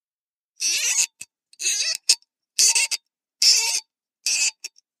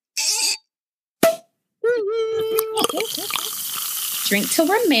Drink till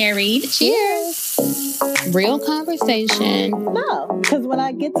we're married. Cheers. Real conversation. No, because when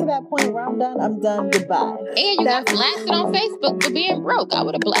I get to that point where I'm done, goodbye. And you got blasted on Facebook for being broke. I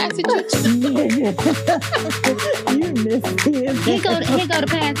would have blasted you too. You missed it. Here go the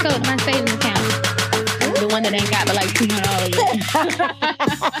passcode to my savings account. The one that ain't got but like $200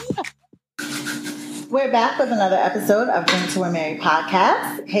 yet. We're back with another episode of Drink Till We're Married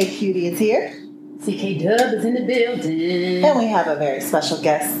podcast. Hey, Cutie is here. CK Dub is in the building. And we have a very special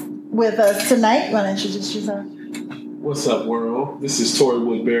guest with us tonight. You want to introduce yourself? What's up, world? This is Tori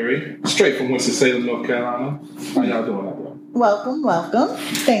Woodbury, straight from Winston-Salem, North Carolina. How y'all doing out there? Welcome.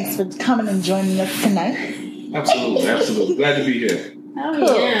 Thanks for coming and joining us tonight. Absolutely. Glad to be here. Oh,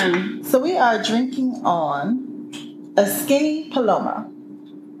 Cool. yeah. So we are drinking on a Skinny Paloma.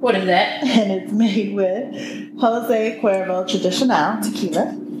 What is that? And it's made with Jose Cuervo Tradicional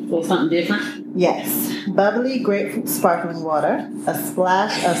tequila. A little something different. Yes. Bubbly grapefruit sparkling water. A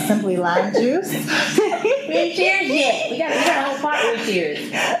splash of Simply Lime juice. We ain't cheers yet. We got a whole pot with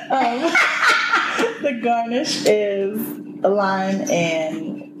cheers. The garnish is lime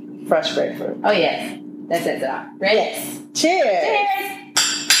and fresh grapefruit. Oh, yes. That's it. Ready? Yes. Cheers.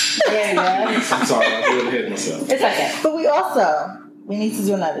 Cheers. There we go. I'm sorry, I really hit myself. It's okay. But we need to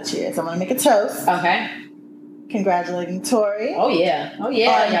do another cheers. I'm going to make a toast. Okay. Congratulating Tori. Oh, yeah. Oh, On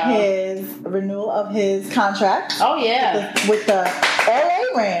yeah, y'all. his renewal of his contract. Oh, yeah. With the LA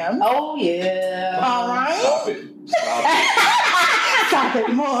Rams. Oh, yeah. All right. Stop it. Stop it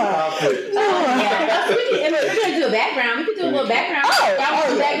more. Stop it. Yeah. We're going to do a background. We could do a little background. Y'all want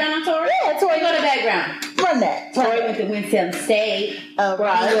to do background on Tori? Yeah, Tori. Go to background. Run that. Tori went to Winston State. Oh, Where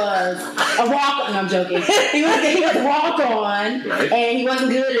right. he was a walk-on. No, I'm joking. He was a walk-on, Right. and he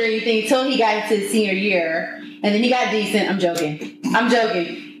wasn't good or anything until he got into his senior year. And then he got decent. I'm joking.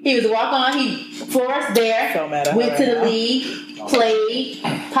 He was a walk-on. He flourished there. So mad at Went her to right the now. league, played,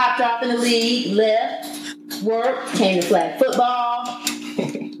 popped off in the league, left, worked, came to flag football,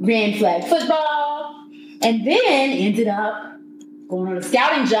 ran flag football, and then ended up going on a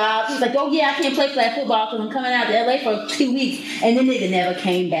scouting job. He was like, oh, yeah, I can't play flag football because I'm coming out to LA for 2 weeks. And then nigga never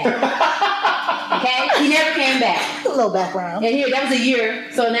came back. Okay? He never came back. A little background. And here, that was a year.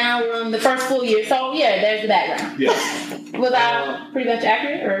 So now we're on the first full year. So, yeah, there's the background. Yeah. Was I pretty much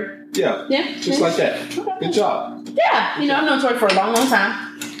accurate? Or Yeah. yeah? Just like that. Good job. Yeah. You know, I've known Tori for a long, long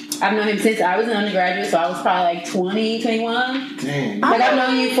time. I've known him since I was an undergraduate, so I was probably like 20, 21. Dang. Like, I've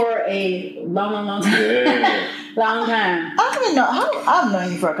known you for a long, long, long time. Yeah. Long time. I don't even know. I've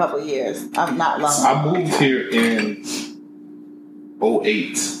known you for a couple of years. I'm not long. I moved here in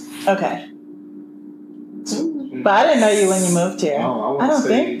 08. Okay. But I didn't know you when you moved here. Oh, I don't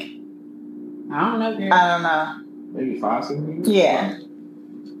think. I don't know, girl. I don't know. Maybe 5, 6 years? Yeah.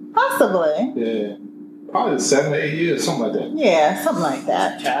 Possibly. Yeah. Probably 7 or 8 years, something like that. Yeah, something like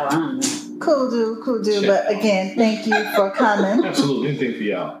that. Child, I don't know. Cool do. But again, thank you for coming. Absolutely. Anything for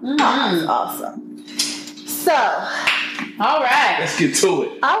y'all. Mm-hmm. Awesome. So, All right. Let's get to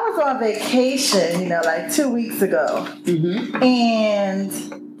it. I was on vacation, like 2 weeks ago. Mm-hmm. And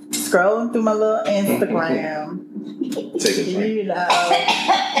scrolling through my little Instagram. Take a drink.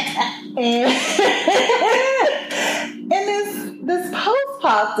 And this post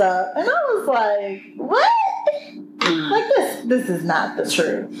popped up, and I was like, "What? Like this is not the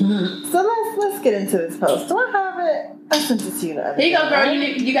truth." Mm-hmm. So let's get into this post. Do I have it? I sent it to you the other Here you go, day, girl.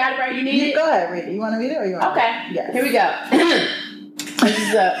 right? You got it right. You need it? Go ahead, read it. You want to read it, or you want? Okay. Yes. Here we go. This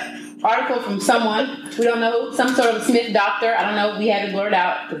is an article from someone. We don't know. Some sort of Smith doctor. I don't know. We had it blurred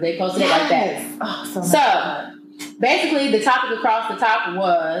out because they posted it like that. Yes. Oh, so So, much. Basically, the topic across the top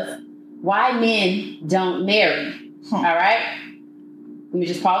was why men don't marry. All right? Let me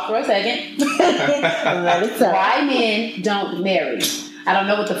just pause for a second. Let it tell. Why men don't marry. I don't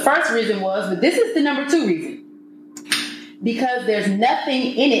know what the first reason was, but this is the number 2 reason. Because there's nothing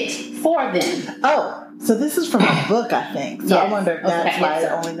in it for them. Oh, so this is from a book, I think. So I Yes. wonder if that's Okay, why yes,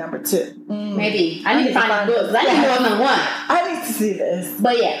 it's sir. only number 2. Maybe. I need to find the book. 'Cause I need to know it's number 1. I need to see this.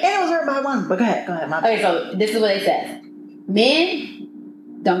 But yeah. And it was written by one. But go ahead. My Okay, so this is what it says. Men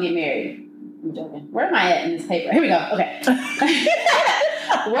don't get married. I'm joking. Where am I at in this paper? Here we go. Okay.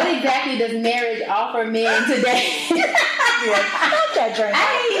 What exactly does marriage offer men today? Not that drink. I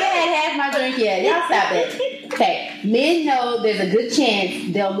ain't even had half my drink yet. Y'all stop it. Okay. Men know there's a good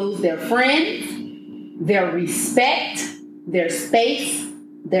chance they'll lose their friends, their respect, their space,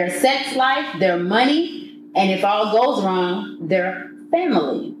 their sex life, their money, and if all goes wrong, their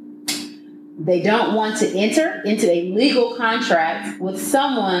family. They don't want to enter into a legal contract with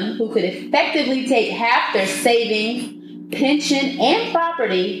someone who could effectively take half their savings, pension, and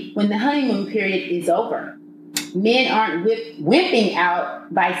property when the honeymoon period is over. Men aren't wimping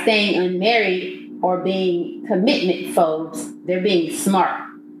out by staying unmarried or being commitment phobes. They're being smart.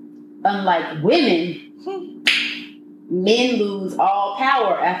 Unlike women, men lose all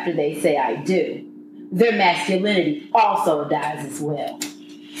power after they say I do. Their masculinity also dies as well.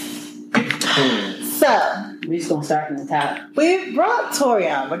 So, We're just going to start from the top. we brought Tori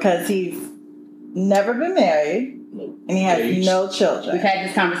on because he's never been married and he has Age. no children. We've had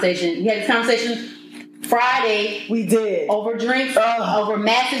this conversation. We had this conversation Friday We did. over drinks, Ugh. over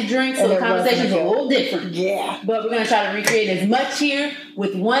massive drinks, so And the it wasn't conversation's a good. little different. Yeah. But we're going to try to recreate as much here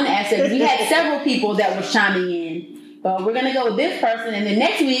with one aspect. We had several people that were chiming in, but we're going to go with this person, and then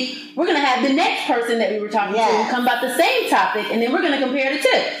next week, we're going to have the next person that we were talking to Yes. and come about the same topic, and then we're going to compare the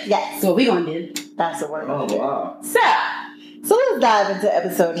two. Yes. So what we going to do. That's what we're Oh, going to do. wow. So let's dive into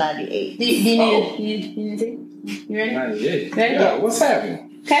episode 98. Do you Oh. need to You ready? 98. Ready? Yeah, what's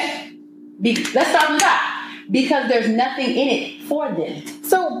happening? Okay. Let's start from the top. Because there's nothing in it for them.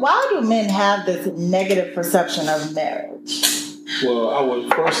 So why do men have this negative perception of marriage? Well, I'm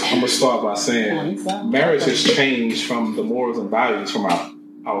going to start by saying marriage has changed from the morals and values from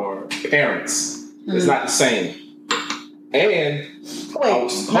our parents. It's not the same. And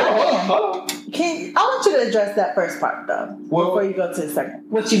Wait, not men. hold on. I want you to address that first part though, Well- before you go to the second.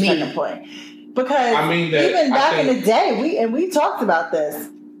 What you mean? Second point, because I mean that even I back in think- the day, we talked about this.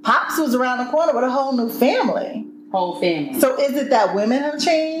 Pops was around the corner with a whole new family. Whole family. So is it that women have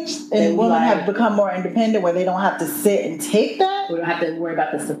changed They and women like- have become more independent, where they don't have to sit and take that? We don't have to worry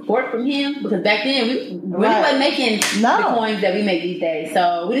about the support from him because back then we Right. wasn't making No. the coins that we make these days.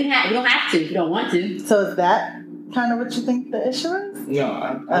 So we don't have to. We don't want to. So is that kind of what you think the issue is? No,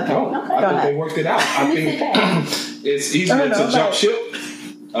 I Okay. don't. Okay. Go I think ahead. they worked it out. I Let me think sit back. it's easier No, to jump but- ship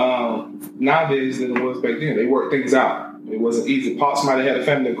nowadays than it was back then. They worked things out. It wasn't easy. Pops might have had a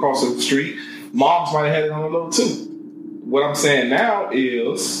family across the street. Moms might have had it on the low too. What I'm saying now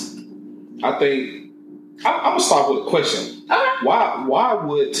is, I think I'm gonna start with a question. Okay. Why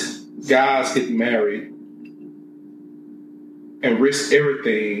would guys get married and risk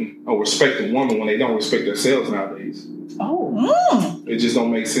everything or respect a woman when they don't respect themselves nowadays? Oh. It just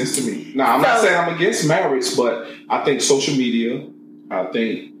don't make sense to me. Now, I'm not So- saying I'm against marriage, but I think social media, I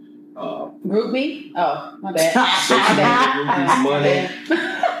think Group me? Oh, my bad. social My bad. media,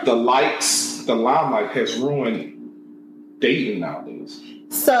 money, the likes, the limelight has ruined dating nowadays.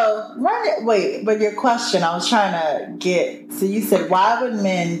 So, wait, but your question, I was trying to get. So you said, why would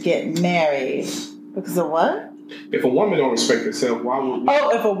men get married? Because of what? If a woman don't respect herself, why would we? Oh,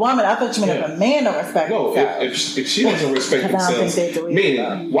 if a woman, I thought you meant if a man don't respect No, himself. if she doesn't respect Because I don't themselves, think they do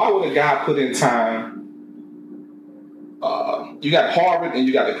either. meaning, why would a guy put in time? You got Harvard and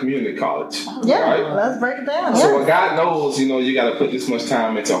you got the community college. Yeah, right? let's break it down. So Yeah. a guy knows, you got to put this much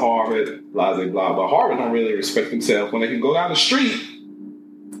time into Harvard, blah, blah, blah. But Harvard don't really respect themselves. When they can go down the street,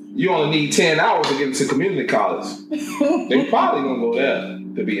 you only need 10 hours to get into community college. They probably going to go there,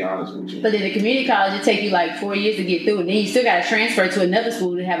 to be honest with you. But in the community college, it take you like 4 years to get through, and then you still got to transfer to another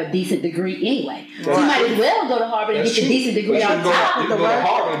school to have a decent degree anyway. So you Right. might as well go to Harvard and That's get the true. decent degree But you on can top go, of you the can go to work.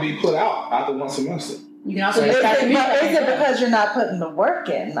 Harvard and be put out after one semester. You can also Is just it, start community but is it college. because you're not putting the work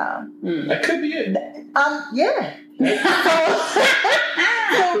in now? That could be it. Yeah.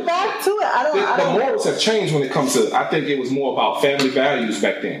 So back to it. I The don't. morals have changed when it comes to. I think it was more about family values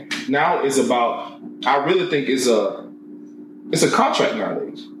back then. Now it's about. I really think it's a contract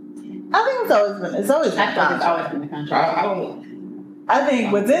nowadays. I think it's always been. It's always been. I thought it's contract. always been the contract. I don't. I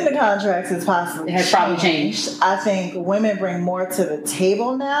think within the contracts is possibly It has probably changed. I think women bring more to the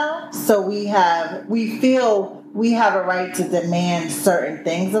table now, so we feel we have a right to demand certain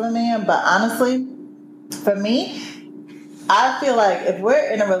things of a man. But honestly, for me, I feel like if we're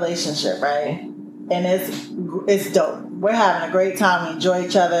in a relationship, right, and it's dope, we're having a great time, we enjoy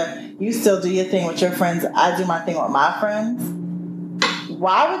each other. You still do your thing with your friends, I do my thing with my friends.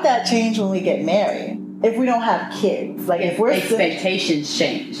 Why would that change when we get married? If we don't have kids, like if we're Expectations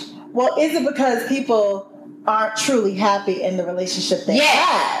change. well, is it because people aren't truly happy in the relationship they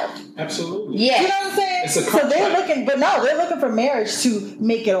have? Absolutely. You Yeah. know what I'm saying? It's a So they're contract. they're looking for marriage to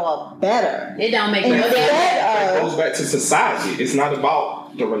make it all better. It don't make And no instead difference. That of goes back to society. It's not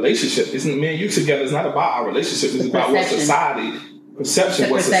about the relationship. It's me and you together. It's not about our relationship. It's The about what perception. society perception,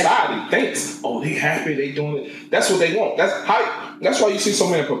 The what perception. society thinks. Oh, they happy. They doing it. That's what they want. That's why you see so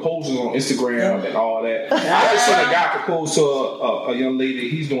many proposals on Instagram and all that. I just saw a guy propose to a young lady.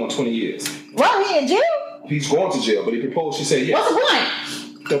 He's doing 20 years. well, he in jail. He's going to jail, but he proposed. She said yes. What's the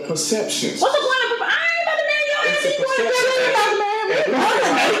point? The perceptions. What's the point of I ain't about to marry your It's ass. the You going to perception.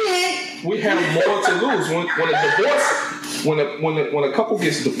 jail. We have more to lose when a divorce. when a couple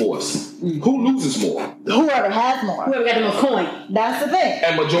gets divorced, who loses more? Whoever has more. Whoever got the most coin. That's the thing.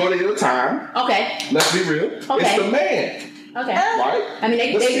 And majority of the time, Okay. let's be real, it's the man. Okay. Right? I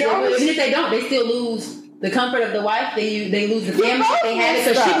mean, Let's be honest. even if they don't, they still lose the comfort of the wife. They lose the family both they have.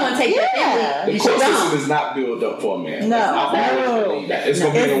 So lose she gonna take that stuff. family. The And she court system don't. is not built up for a man. No. I've always believed that. It's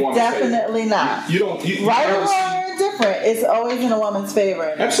gonna be in a It's woman's favor. definitely not. You don't. You Right or never see- wrong or different, it's always in a woman's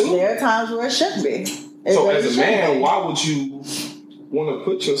favor. Absolutely. There are times where it shouldn't be. It So really as a shouldn't man, be. why would you want to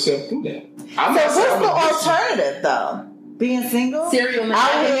put yourself through that? I'm So not saying what's I'm the against you. alternative though? Being single? Serial out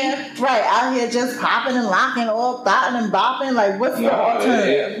monogamy. here, right, out here just popping and locking, all thotting and bopping. Like, what's the Nah,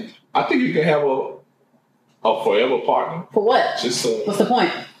 alternative? I think you can have a forever partner. For what? Just What's the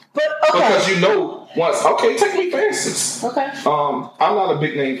point? But okay, because you know once. Okay, take me for instance. Okay. I'm not a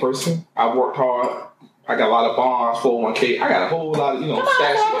big name person. I worked hard. I got a lot of bonds, 401k. I got a whole lot of Come on,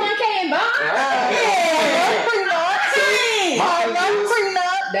 stash. 401k and bond.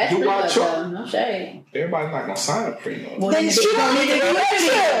 That's Do pretty my good, chore. though. No shade. Everybody's not gonna sign a prenup. Well, Then then she don't need to do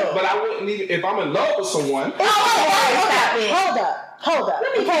it. But I wouldn't even if I'm in love with someone. Hold up.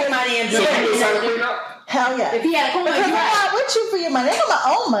 Let me pay my damn So you would bill. sign a prenup? Hell yeah. If he had a coin, Because you I'm right. not with you for your money. I got my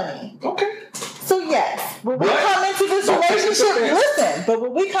own money. Okay. So yes, when we But come into this don't take this relationship, offense. listen, but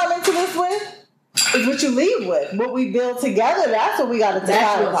what we come into this with is what you leave with. What we build together, that's what we got to That's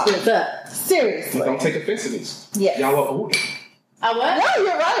decide what about. splits up. Seriously. Don't take offense to this. Yes. Y'all are older. I what? No,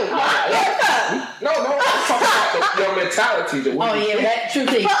 you're right. No, I'm talking about your mentality. The way Oh, you yeah, think. that's true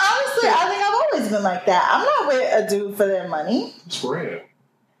thing. But honestly, I think I've always been like that. I'm not with a dude for their money. It's rare.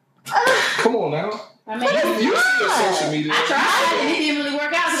 Come on now. I mean, You see your social media. I tried and it didn't really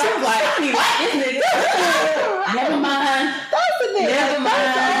work out because I was like, what? This nigga. Never mind. That's the thing. Never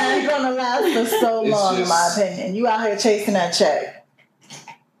That's mind. only gonna last for so It's long, in my just- opinion. You out here chasing that check.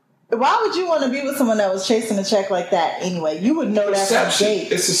 Why would you want to be with someone that was chasing a check like that anyway? You would know that from Perception.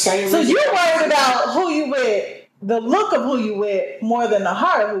 date. It's the same. So reason- you're worried about who you with, the look of who you with, more than the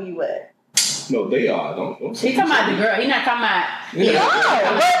heart of who you with. No, they are. Don't He talking about the girl. He not talking about. Yeah.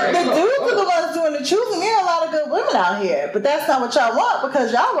 No, but the No. dudes are the ones doing the choosing. There are a lot of good women out here, but that's not what y'all want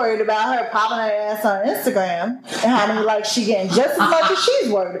because y'all worried about her popping her ass on Instagram and how many likes she getting just as much as she's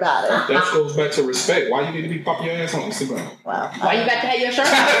worried about it. That goes back to respect. Why you need to be popping your ass on Instagram? Wow. Why you got to have your shirt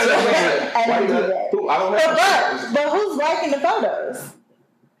on? I Why don't you do got- that. Who- I don't have. But who's liking the photos?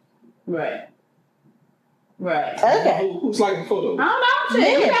 Right. Right. Okay. Who's liking photos? I don't know.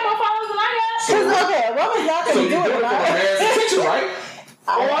 Shit, you got more followers than I got. Because, okay, a woman's not So going you to do do it it, for the man's right? attention, right?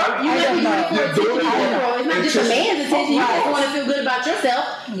 Or you I maybe don't do know. it for You're doing it attention. for It's not just a man's attention. You just want to feel good about yourself.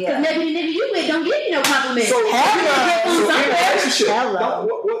 Because Yeah. maybe the nigga you with don't give you no compliments. So, Hello. so in a relationship, Hello.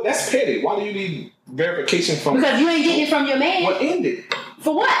 what, that's petty. Why do you need verification from? Because you ain't getting it from your man. What ended?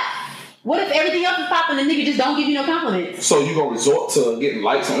 For what? What if everything else is popping and the nigga just don't give you no compliments? So you gonna resort to getting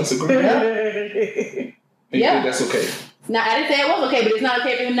likes on Instagram? And you Yeah. think that's okay? Now, I didn't say it was okay, but it's not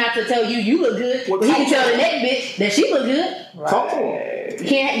okay for him not to tell you look good. Well, But he can talk tell to the next bitch that she look good. Talk to him. You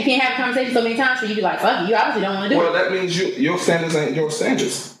can't have a conversation so many times so you be like, fuck it, you obviously don't want to do Well, it. that means your standards ain't your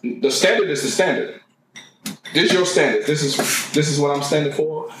standards. The standard is the standard. This is your standard. This is what I'm standing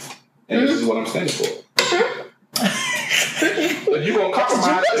for, and this is what I'm standing for. But you gonna compromise?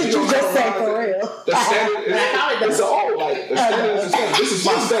 What did you gonna just say compromise for it. real? The standard But I call it is the- the standard is the standard. This is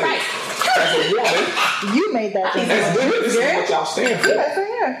my standard. As a woman, You made that thing. as women, this is what y'all stand for. Yeah, for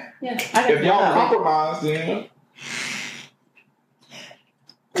here. Yeah, I If y'all got compromise, then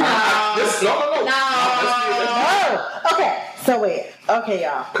No. This, no. Let's be- Oh, okay. So wait. Okay,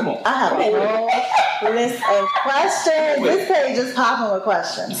 y'all. Come on. I have a whole list of questions. This page is popping with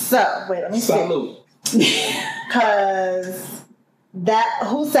questions. So wait, let me see. Salute. Because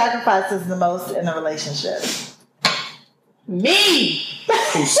who sacrifices the most in a relationship? me.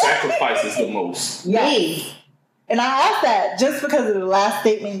 Who sacrifices the most? Me. And I asked that just because of the last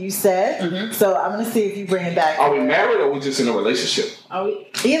statement you said. Mhm. So I'm going to see if you bring it back. Are we married or we just in a relationship? Are we?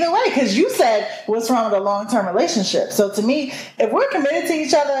 Either way, because you said what's wrong with a long-term relationship. So to me, if we're committed to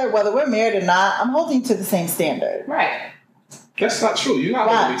each other, whether we're married or not, I'm holding you to the same standard. Right. That's not true. You're not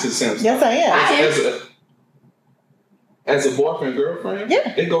Why? holding me to the same Yes, I am. I am. As a boyfriend girlfriend,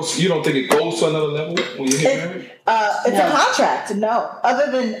 Yeah. it goes. You don't think it goes to another level when you get married? It's No. a contract. No.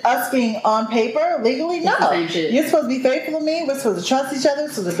 Other than us being on paper, legally, It's no. the same shit. You're supposed to be faithful to me. We're supposed to trust each other. We're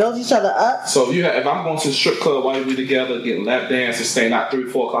supposed to build each other up. So if I'm going to the strip club while we together, getting lap dances, staying out 3,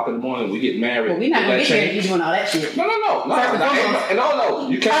 4 o'clock in the morning, we get married. Well, we're not will going that to get married if change? you're doing all that shit. No. No.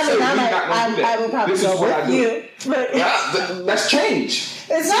 You can't I say mean, we're I, not going to do that. I will probably This is go what I with do. you. But That's change.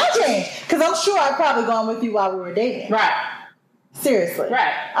 it's not change. Because I'm sure I've probably gone with you while we were dating. Right. Seriously.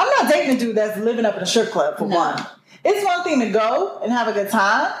 Right. I'm not dating a dude that's living up in a strip club for No. one. It's one thing to go and have a good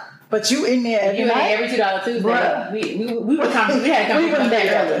time, but you in there every You night. every $2 Tuesday. Bruh. We had a conversation about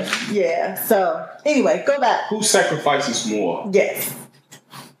that earlier. Yeah. So anyway, go back. Who sacrifices more? Yes.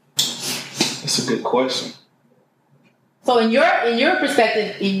 That's a good question. So in your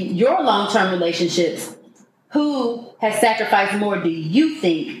perspective, in your long-term relationships, who has sacrificed more, do you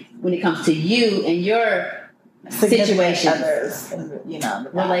think, when it comes to you and your Significant situations, others, and, you know, the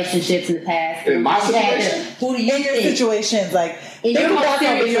past. relationships in the past? In my Who had situation? to- Who do you In your think? situations, like In your think most about some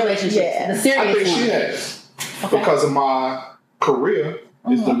of serious your- relationships, yeah. the I serious think she one. has. Okay. Because of my career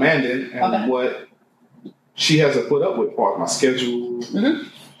is demanding and Okay. what she has to put up with, part of my schedule,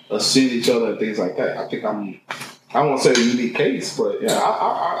 us seeing each other and things like that. I think I won't say a unique case, but yeah,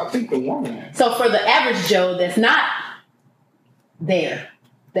 I think the woman. So for the average Joe that's not there,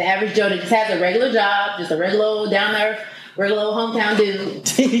 the average Joe that just has a regular job, just a regular old down there, regular old hometown dude,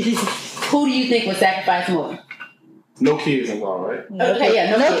 who do you think would sacrifice more? No kids involved, right? Okay,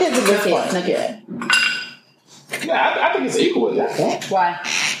 yeah, no kids. at this No point. kids, no kids. Yeah, I think it's equal at that point. Why?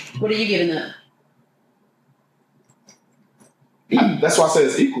 What are you giving up? That's why I say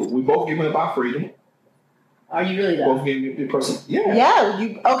it's equal. We both giving up our freedom. Are you really though? Both giving the person. Yeah. Yeah,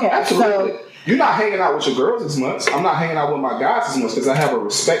 you okay? Absolutely. So You're not hanging out with your girls as much. I'm not hanging out with my guys as much because I have a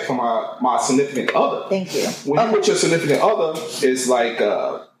respect for my significant other. thank you. When you with your significant other, it's like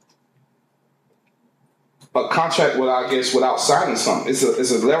a contract without signing something. It's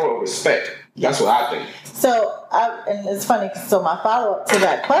a level of respect. That's what I think. So, and it's funny. So my follow up to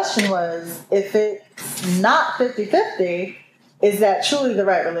that question was, if it's not 50-50, is that truly the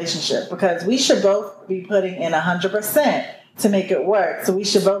right relationship? Because we should both be putting in 100% to make it work. So we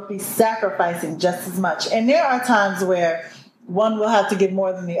should both be sacrificing just as much. And there are times where one will have to give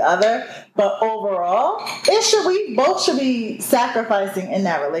more than the other, but overall, we both should be sacrificing in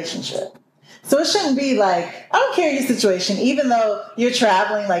that relationship. So it shouldn't be like, I don't care your situation, even though you're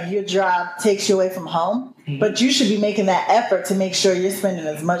traveling, like your job takes you away from home, but you should be making that effort to make sure you're spending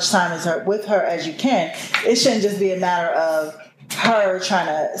as much time with her as you can. It shouldn't just be a matter of her trying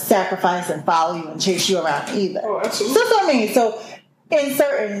to sacrifice and follow you and chase you around either. Oh, absolutely. So that's what I mean. So in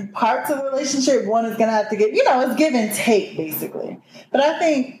certain parts of the relationship, one is going to have to get, it's give and take basically. But I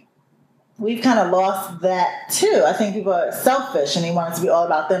think we've kind of lost that too. I think people are selfish and they want it to be all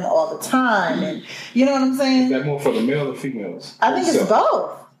about them all the time. And you know what I'm saying? Is that more for the male or females? I think it's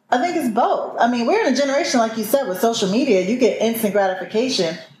both. I mean, we're in a generation, like you said, with social media, you get instant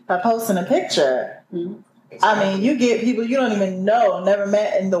gratification by posting a picture. Mm-hmm. I mean, you get people you don't even know, never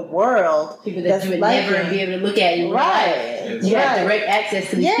met in the world. People that you would never be able to look at in real Right. life. You have direct access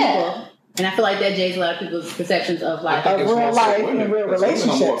to these Yeah. people. And I feel like that jades a lot of people's perceptions of life. I think it's real more so life women, and real because women are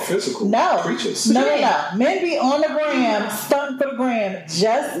more relationships. physical No. creatures. No. Men be on the gram, stunting for the gram,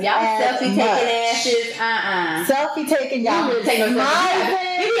 just Y'all as selfie much. taking asses, Selfie taking, y'all. You really take no selfies. Smiling.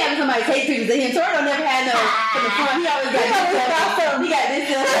 He be having somebody take pictures of him. Toro never had no from the front. He always got this selfie. He got this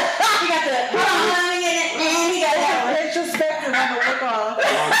selfie. He got the hold on, let me get it. And he got that one. Retrospective on the look off.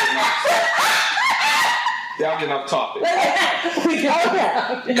 Y'all getting off topic.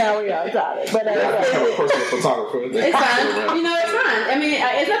 Okay. Now we are topic. But I have a personal photographer. It's fine. It's fine. I mean,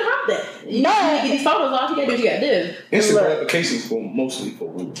 it's nothing wrong with that. You get these photos off. You gotta do what you gotta do. Instant Look. gratification is mostly for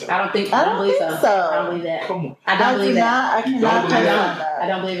women. I don't believe think so. I don't believe that. Come on. I don't believe that. I cannot believe that. I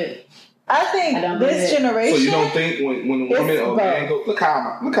don't believe it. I think I don't this believe it. generation. So you don't think when a woman or a man go, look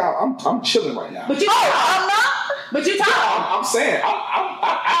how I'm chilling right now. But you I'm tall. not. But you tall. I'm saying I'm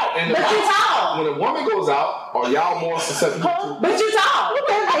out and But you about. tall. When a woman goes out, are y'all more susceptible to? But you tall.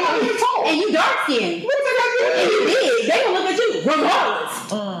 I'm not tall. And you dark skinned. What the heck And is you this? big. They gonna look at you regardless.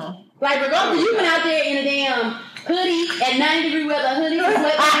 Like regardless, you been out there in a damn hoodie at 90-degree weather, hoodie,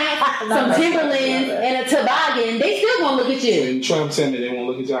 sweatpants, some Timberlands, and a toboggan. They still gonna look at you. And Trump saying that they won't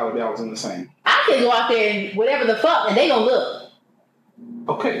look at y'all if y'all was in the same. I could go out there and whatever the fuck, and they gonna look.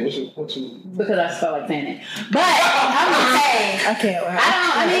 Okay, what you? Because I just felt like saying it. But I'm just saying. I can't.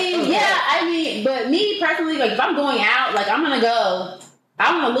 But me personally, like if I'm going out, like I'm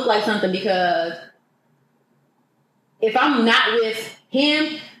gonna look like something because if I'm not with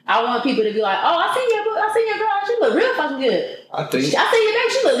him, I want people to be like, oh, I seen your girl, she look real fucking good. I think I seen your baby,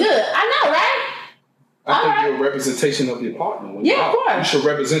 she look good. I know, right? you're a representation of your partner. When Yeah, you're of out. course. You should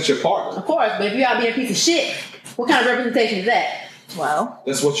represent your partner. Of course, but if you out being a piece of shit, what kind of representation is that? Well,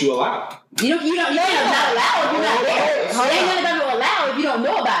 That's what you allow. You can't not allow if you're not there. Hold There ain't on. nothing about to allow if you don't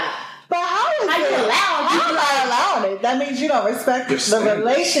know about it. but how is How you it? allow? How am I allowing it? That means you don't respect Your the standards.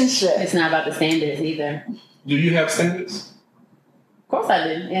 relationship. It's not about the standards either. Do you have standards? Of course I do.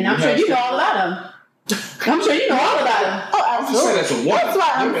 And I'm You sure have you know to. all about them. I'm sure you know all about him. Oh, I'm just saying absolutely. that's a woman. That's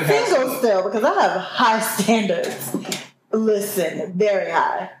why I'm Women have single to- still, because I have high standards. Listen, very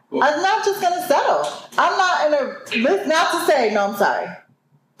high. Well- I'm not just gonna settle. I'm not in a. Not to say no. I'm sorry.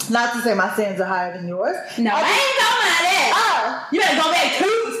 Not to say my standards are higher than yours. No, I ain't talking about that. Ah, You better go back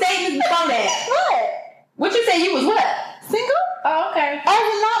 2 statements before that. what? What you say you was what? Single? Oh, okay. I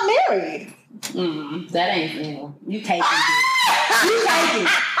was not married. That ain't single. You taking it. You taking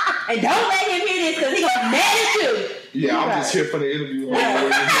it. And don't let him hear this because he gonna be mad at you. Yeah, I'm Right. just here for the interview. Yeah.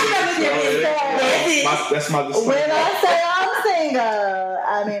 That's my When disclaimer. I say I'm single,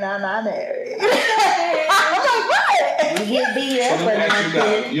 I mean I'm not married. I'm like, what? You get beat So up let for me ask you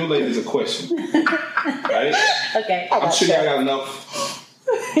guys, nothing. you ladies a question. Right? Okay. I'm sure y'all got enough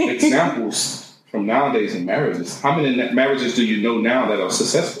examples from nowadays in marriages. How many marriages do you know now that are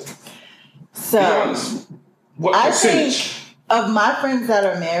successful? Be So, honest. What I percentage? of my friends that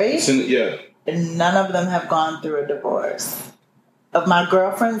are married, Yeah. none of them have gone through a divorce. Of my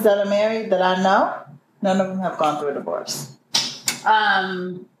girlfriends that are married that I know, none of them have gone through a divorce.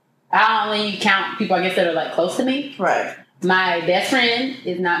 I only count people, I guess, that are like close to me. Right. My best friend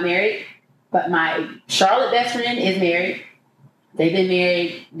is not married, but my Charlotte best friend is married. They've been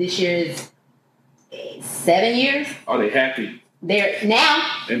married this year is 7 years. Are they happy They're now.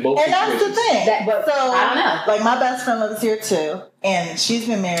 in both And that's the situations? thing. That- but so, I don't know. Like, my best friend lives here too, and she's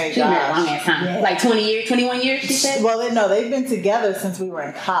been married. She's been married a gosh, long ass time. yeah. Like 20 years, 21 years, she said. Well, no, they've been together since we were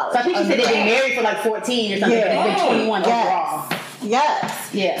in college. So I think she said they've been married for like 14 or something, Yeah. but it's been 21 overall. Yes. Yes.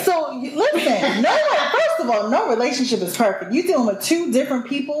 Yeah. So listen, first of all, no relationship is perfect. You're dealing with two different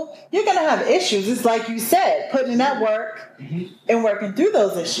people. You're gonna have issues. It's like you said, putting in that work and working through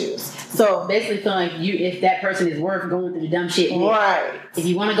those issues. So Basically feeling like if that person is worth going through the dumb shit with. right. If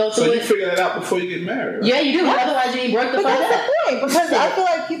you want to go So through you it, figure that out before you get married, right? yeah, you do. Otherwise, you ain't broke the But fuck that's up. the point, because I feel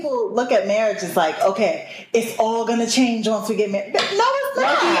like people look at marriage as like, okay, it's all gonna change once we get married. No, it's Well,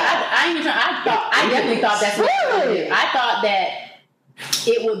 not. see, I ain't even trying. I definitely thought that's what it was gonna Really? do. I thought that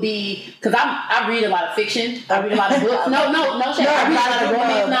it would be because I read a lot of fiction. I read a lot of books. No shit. I read a lot of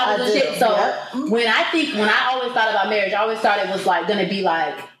romance novels and shit. So when I always thought about marriage, I always thought it was like gonna be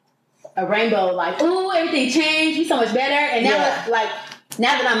like a rainbow, like ooh, everything changed, we so much better. And now Yeah. it's like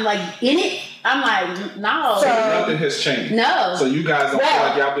now that I'm like in it, I'm like no, So- Nothing has changed. no. So you guys don't feel Well-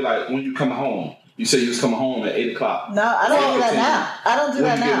 like y'all be like, when you come home, you say you was coming home at 8 o'clock. No, I don't Well, do that continue. now. I don't do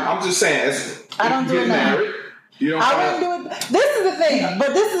When that you get- now. I'm just saying, I don't if do you it get now. married, you don't I feel wouldn't do it. This is the thing,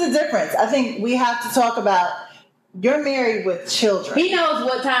 but this is the difference. I think we have to talk about. You're married with children. He knows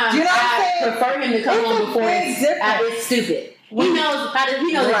what time Do you know what I'm I saying? prefer him to come It's home a before big difference. it's stupid. He knows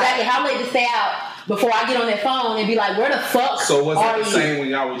he knows Right. exactly how late to stay out before I get on that phone and be like, where the fuck So was are it the you? same when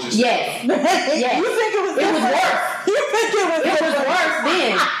y'all was just Yes. Yes. You think it was It was different? worse. You think it was It was different? worse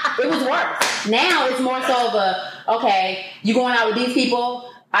then. It was worse. Now it's more so of a, okay, you going out with these people.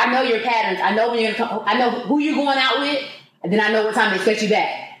 I know your patterns. I know when you're going to come. I know who you're going out with. And then I know what time to expect you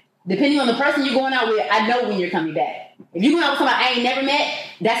back. Depending on the person you're going out with, I know when you're coming back. If you're going out with somebody I ain't never met,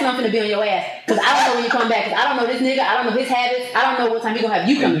 that's when I'm going to be on your ass. Because I don't know when you're coming back. Because I don't know this nigga. I don't know his habits. I don't know what time he's going to have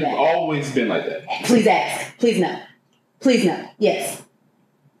you And coming you've back. always been like that. Please ask. Please no. Please no. Yes.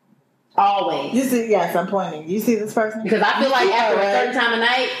 Always. You see, yes, I'm pointing. You see this person? Because I feel like Yeah, after a right. certain time of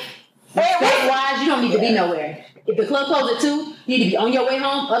night, Hey, respect wise, you don't need to be nowhere. If the club closes at 2, you need to be on your way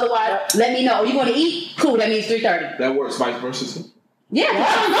home. Otherwise, let me know. Are you going to eat? Cool, that means 3:30. That works vice versa too. Yeah, 'cause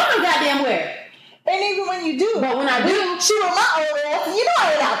I don't go no goddamn where. And even when you do, But when I do, she with my old ass, and you know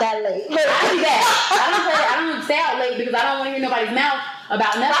I ain't out that late. I do that. I don't stay out late because I don't want to hear nobody's mouth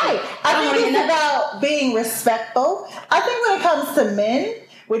about nothing. Right. I I don't want think to hear it's nothing. about being respectful. I think when it comes to men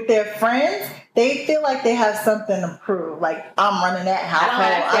with their friends, they feel like they have something to prove. Like, I'm running that I household.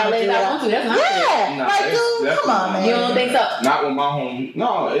 don't have to stay out late if I want to. That's my shit. Yeah. Nah, like, it's dude, come definitely on, not. man. You don't think so? Not with my home.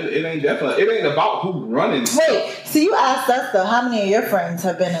 No, it ain't definitely. It ain't about who running. Wait, so you asked us, though, how many of your friends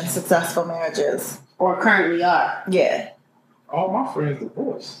have been in successful marriages? Or currently are. Yeah. All my friends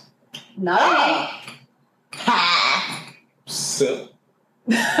divorced. No, they ain't. Ha. So,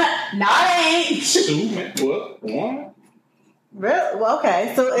 No, they ain't. 2, man. What? 1? Really? Well,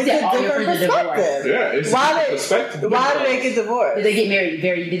 okay. So it's Yeah, all a your different friends are divorced. perspective. Yeah, it's Why a did- perspective. Why do they get Did divorced? they get married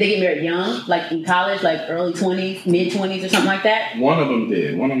Did they get married young, like in college, like early 20s, mid 20s, or something like that? One of them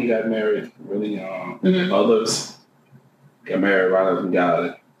did. One of them got married really young. Mhm. Others got married right as we got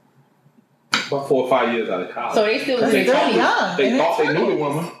about 4 or 5 years out of college. So they still in That's their still 20s, young. They in thought their they knew the 20s.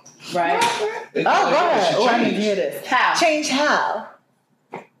 woman. right? They Oh, thought go they knew ahead. she Oh, I need to changed. hear this. How? Change how?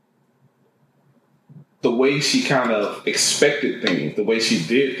 the way she kind of expected things, the way she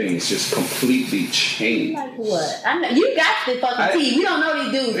did things, just completely changed. Like what? I know you got the fucking tea. We don't know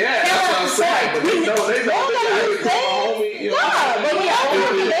these dudes. Yeah, that's what I'm saying. But they know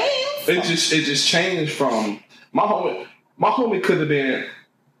it just changed from my homie. My homie could have been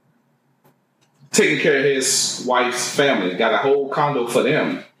taking care of his wife's family, got a whole condo for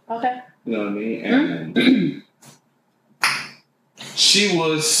them. Okay. You know what I mean? And she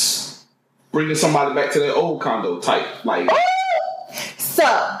was bringing somebody back to their old condo type, like. So,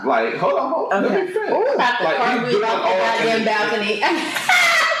 like, hold on, okay. let me finish. About the car he's we doing off the all goddamn that.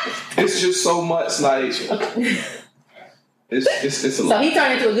 balcony. It's just so much, like, it's a So lot. he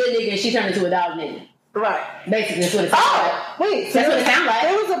turned into a good nigga and she turned into a dog nigga. right. Basically, that's what it sounds like. Wait. That's what it sounds like.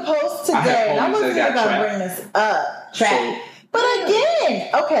 There was a post I had today, and I homies wasn't that even got going to trapped. bring this up. Trap. But again,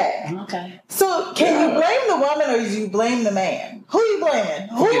 okay. Okay. So can you blame the woman or do you blame the man? Who you blaming?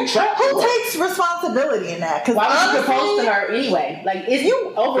 getting trapped or Who what? takes responsibility in that? Because Why would you propose to her anyway? Like, is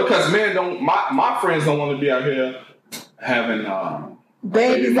you over? Because men don't, my friends don't want to be out here having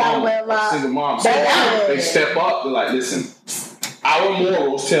babies out of wedlock. single moms. They- They step up. They're like, listen, our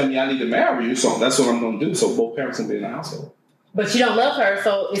morals tell me I need to marry you, so that's what I'm going to do. So both parents can be in the household. But you don't love her,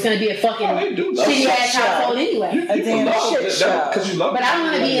 so it's going to be a fucking Oh, they do love shitty her. ass household anyway. You A can damn love shit that show. because you love. But I don't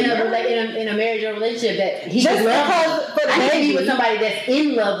want to be in marriage. a marriage or relationship that he Just could love. because for the I need to be baby. with somebody that's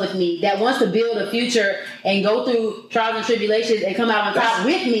in love with me, that wants to build a future and go through trials and tribulations and come out on top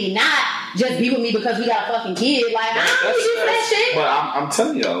with me, not just be with me because we got a fucking kid. Like, I don't need you for that shit. But I'm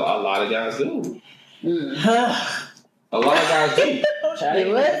telling you, a lot of guys do. A lot of guys do.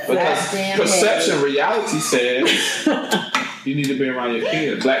 Because perception, reality says you need to be around your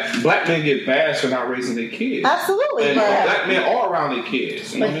kids. Black men get bashed for not raising their kids. Absolutely, And but black men are around their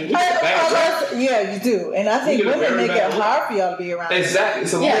kids. You know what I mean? We get bashed. yeah, you do, and I think You get a women very make bad it look. hard for y'all to be around. Exactly.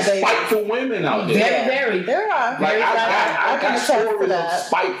 It's a lot Yeah, of they- spiteful women out there. Very, very. There are. Like Very I can got attest to stories of that.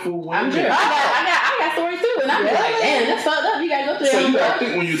 spiteful women. I'm sure. I got stories too, and I'm just like, damn, that's fucked up. You gotta go through So that. you gotta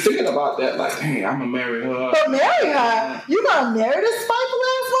think when you're thinking about that, like, hey, I'm gonna marry her. But marry her, you gonna marry this spiteful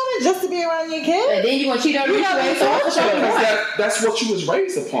ass woman just to be around your kid? And then you gonna cheat on her You gotta anyway. be So what's the careful. fucking point? That's what you was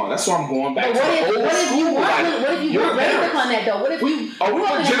raised upon. That's why I'm going back But to what the if old you school. weren't Your raised parents. upon that though? What if you What grew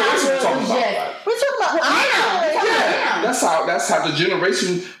up in a generation we house talking where it about? was just We're talking about That's how the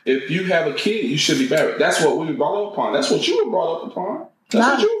generation. If you have a kid, you should be married. That's what we were brought up upon. That's what you were brought up upon. That's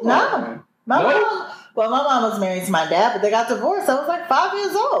what you were brought up upon. My No? mom. Well, my mom was married to my dad, but they got divorced. I was like 5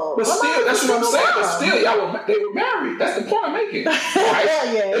 years old. But My still, mom that's was what I'm a saying. But mom. still, they were married. That's the point I'm making. Right?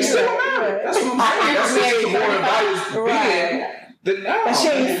 Yeah, They still yeah, were married. yeah. That's what I'm saying. That's just the more values Right. than now. But she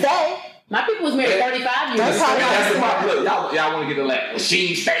didn't stay. My people was married 35 years. That's how That's the I- problem. Look, y'all want to get the laugh.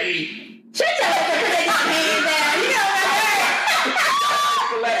 She stayed. Shut your ass up, put that hands down. You know what I mean?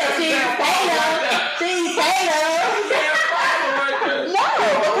 She ain't stay though. She ain't stay though. No,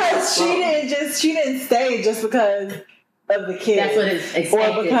 because she didn't stay just because of the kid. That's what it's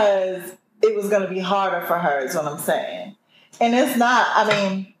expected. Or because it was going to be harder for her, is what I'm saying. And it's not, I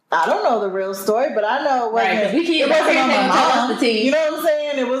mean, I don't know the real story, but I know it wasn't, Right, 'cause we keep- it wasn't on my everything tell us mom. the tea. You know what I'm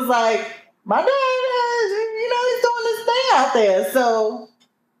saying? It was like, my dad, he's doing this thing out there. So,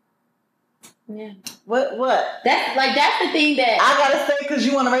 Yeah. what? That's the thing that I got to stay because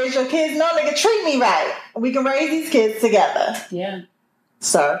you want to raise your kids? No, nigga, treat me right. We can raise these kids together. yeah.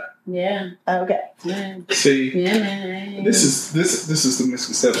 Sir. Yeah. Okay. Yeah. See, Yeah, man. this is the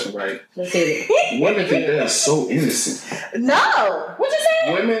misconception, right? Let's hit it. Women think they are so innocent. No. What you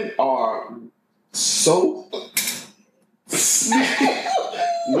say? Women are so.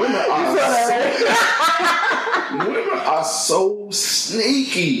 Women are so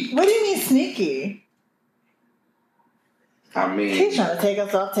sneaky. What do you mean sneaky? I mean, He's trying to take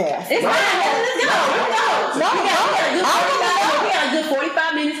us off task. It's fine. Let's go. No. We got a good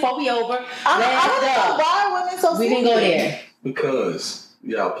 45 minutes before we over. I don't know Let's go. why are women so We sneaky. can go there. because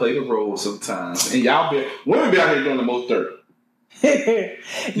y'all play the role sometimes, and women be out here doing the most dirt. You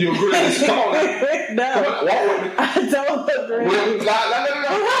agree with this? Come on, now. No. Come on, walk with me. I don't agree.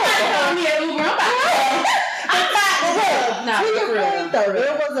 Nah, To your for real. point, though,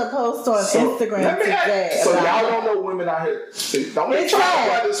 there was a post on So, Instagram let me today. ask- so about- y'all don't know women out here. See, don't be It's trying to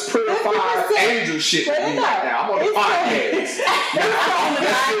right. try this purified 50%. angel shit with me But right now. I'm on the it's podcast. I'm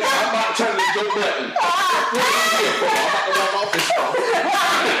about to turn to Joe Button. I'm about to walk off this stuff.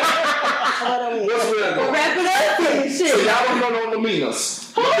 What are we? What's real though? Wrap it up. So Shit. y'all don't know Laminas.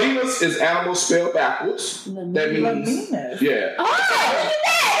 Laminas is animal spelled backwards. That means Laminas. yeah. Oh, look at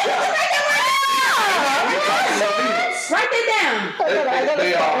that. We call them Laminas. Laminas. Write that down.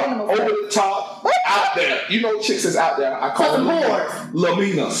 They are over the top, out there. You know, chicks is out there. I call them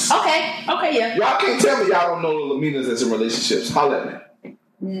Laminas. Okay, yeah. Y'all can't tell me y'all don't know the Laminas that's in relationships. Holla at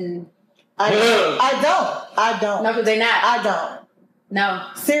me. I don't. No, because they're not. I don't. No.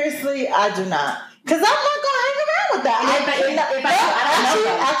 Seriously, I do not. Because I'm not going to hang around with that.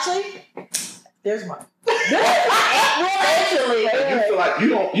 Actually, there's one. Actually. You feel like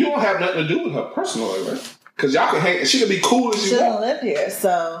you don't have nothing to do with her personally, right? Because y'all can hang. She can be cool as you want. She doesn't live here,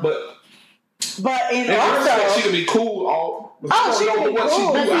 so. But in also, she can be cool all. She can be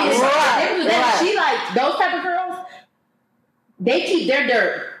cool. Right. She like those type of girls. They keep their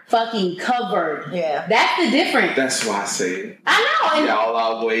dirt fucking covered. Yeah. That's the difference. That's why I say it. I know. Y'all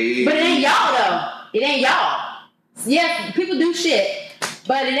are way. But it ain't y'all though. It ain't y'all. Yes, people do shit,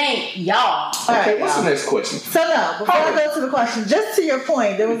 but it ain't y'all. Okay, what's the next question? So no, before I go to the question, just to your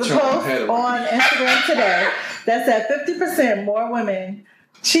point, there was a post on Instagram today that said 50% more women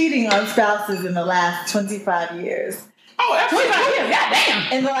cheating on spouses in the last 25 years. Oh, that's 25 years.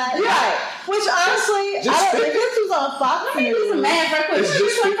 Goddamn. In the last, right. Which honestly, I don't think this was on Fox News. Let me do some math right quick. It's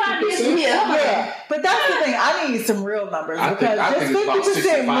just 25 years from here. Yeah, but that's the thing. I need some real numbers I because think just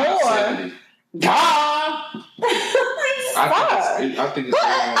 50% more. I think it's But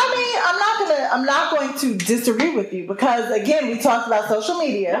I mean, I'm not going to disagree with you because again, we talked about social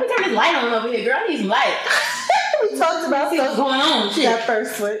media. Let me turn this light on over here, girl. I need some light. We talked about what's going on. Shit. That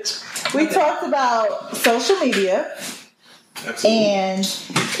first switch. We talked about social media. Absolutely. And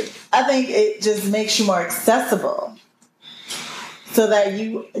I think it just makes you more accessible so that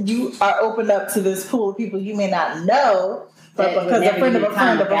you are opened up to this pool of people you may not know, but because a friend of a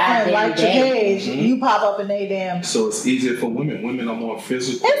friend of a friend liked your page, you pop up in they damn. So it's easier for women. Women are more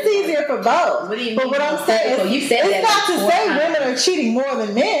physical. It's easier for both. What do you but mean? what I'm saying is, you said it's not to say women are cheating more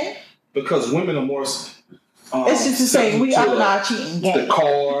than men. Because women are more. It's just to say we are not cheating. The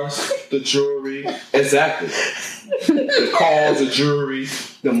cars, the jewelry, exactly. The cars, the jewelry,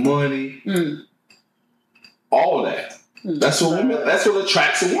 the money, all that. That's what women. That's what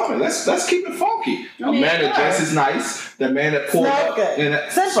attracts a woman. Let's keep it funky. A man that dresses nice, the man that pulls up and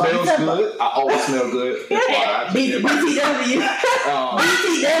that smells good. I always smell good. BTW. BTW.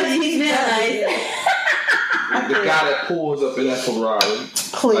 He smells nice. The guy that pulls up in that Ferrari,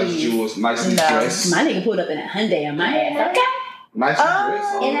 please, nice jewels, nicely dressed. My nigga pulled up in a Hyundai on my ass. Okay. Nicely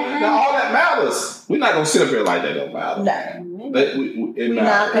dressed. Now all that matters. We're not gonna sit up here like that. Don't matter. No, it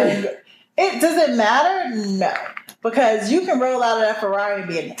matters. Does it matter? No. Because you can roll out of that Ferrari and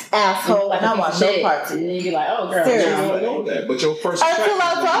be an asshole, and I want no parts of it. And you be like, oh, girl. Seriously. I know that. But your first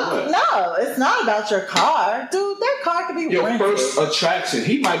no, it's not about your car. Dude, that car could be your rented. first attraction.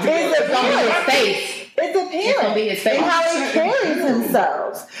 He might be It's gonna be his face. It's appearance. It's gonna be his face. And how he carries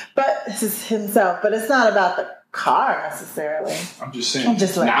himself. But it's not about the car necessarily. I'm just saying. I'm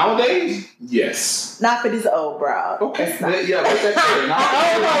just like, nowadays, yes. Not for this old bro. Okay. Yeah, make that clear. I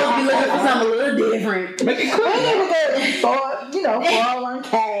be looking for something a little different. Make it clear. We need to go for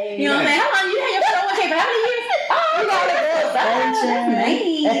 401k. You know what I'm saying? How long you had your 401k for? How many years? Oh, You got a good pension.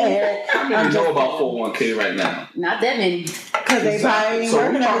 How many know about 401k right now? Not that many. Because they probably ain't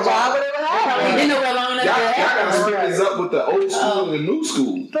working at a job where they would have Probably it. didn't know where long enough. Y'all gotta split this up with the old school and the new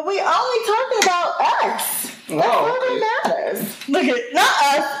school. But we only talking about us. That's all that matters. Look at not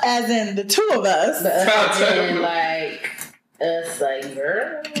us as in the two of us. But us in like us like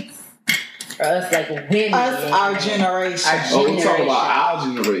girls. Or us like women. Us, our generation. We talking about our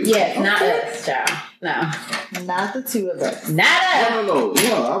generation. Yes, not us, child. No. Not the two of us. Not us. No.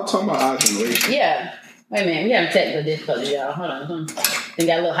 I'm talking about our generation. Yeah. Wait a minute, we having technical difficulties, y'all. Hold on. They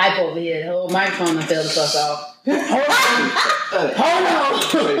got a little hype over here. The whole microphone done fell the fuck off. Hold on.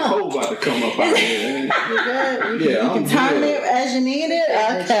 Trey Cole about to come up out here. You can turn it as you need it.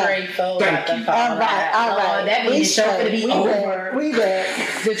 The Trey Cole about to fall All right. out. That means the show gonna be over. We there.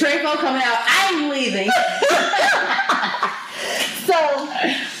 The Trey Cole coming out. I'm leaving. So,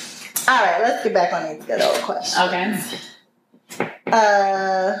 all right, let's get back on these good old questions. Okay.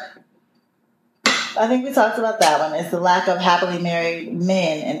 I think we talked about that one. It's the lack of happily married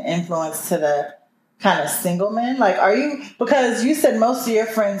men and influence to the kind of single men. Like, are you, because you said most of your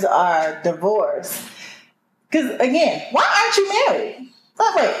friends are divorced. Because, again, why aren't you married?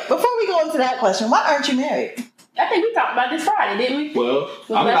 Oh, wait, before we go into that question, why aren't you married? I think we talked about this Friday, didn't we? Well,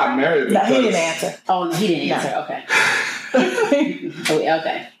 I'm not married because... No, he didn't answer. Oh, no, he didn't answer. Okay.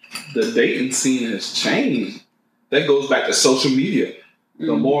 Okay. The dating scene has changed. That goes back to social media.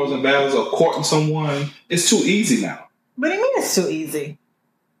 The morals and values of courting someone, it's too easy now. What do you mean it's too easy?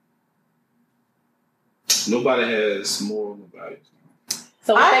 Nobody has morals and values.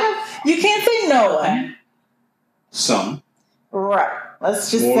 So you can't say no one. some. Right.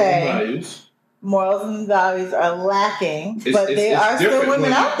 Let's just Morals and say values. morals and values are lacking, It's- but there are still different women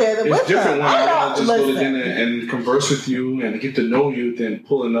when- out there that It's with different them. when I I want to don't just go to listen. dinner and converse with you and get to know you than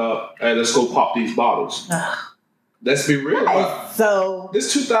pulling up, hey, let's go pop these bottles. Let's be real. It's so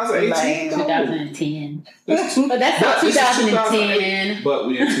This 2018. Lame. no. 2010. This- But that's not this is 2010. But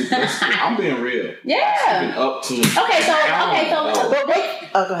we in 2000. I'm being real. Yeah. Been up to. Okay, so But wait,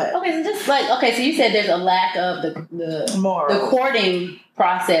 oh, go ahead. Okay, so just like so you said there's a lack of the Moral. courting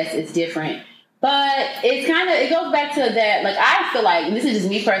process is different, but it's it goes back to that. Like I feel like, and this is just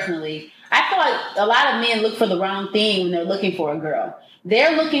me personally, I feel like a lot of men look for the wrong thing when they're looking for a girl.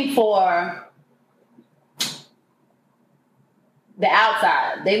 They're looking for the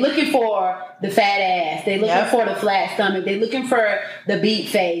outside. They looking for the fat ass. They looking for the flat stomach. They looking for the beat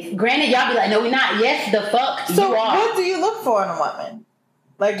face. Granted, y'all be like, no, we're not. Yes, the fuck So you are. what do you look for in a woman?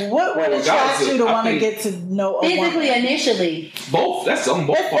 Like what would Well, attract guys, you to I want to think- get to know a Physically, woman? initially. Both. That's on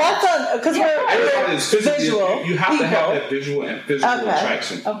both parts. That's on because Everybody we're is physically. visual. You have to have people. that visual and physical Okay.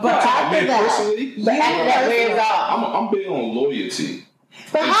 attraction. Of But course. after Me that, personally, but After after that wears off. I'm big on loyalty.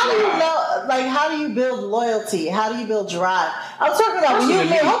 But how do you drive. know? Like, how do you build loyalty? How do you build drive? I'm talking about when you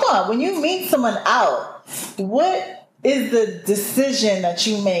Personally, meet. Hold on, when you meet someone out, what is the decision that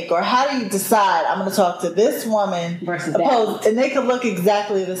you make, or how do you decide? I'm going to talk to this woman Versus that opposed, and they could look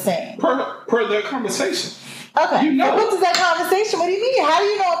exactly the same. Per their conversation. Okay, You know. but what does that conversation? What do you mean? How do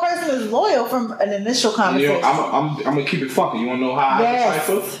you know a person is loyal from an initial You conversation? know, I'm gonna keep it funky. You wanna know how Yes.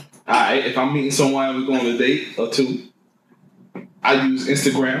 I decipher? Alright, if I'm meeting someone, we're going on a date or two. I use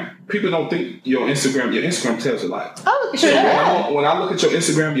Instagram. People don't think your Instagram tells a lot. Oh, So sure. when I look at your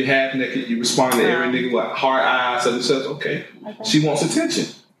Instagram, you're half naked. You respond to every nigga with hard eyes, such and such. Okay, she wants attention.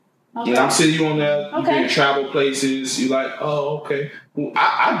 Okay. And I'm seeing you on there. You Okay. been travel places. You like, oh, okay. Well,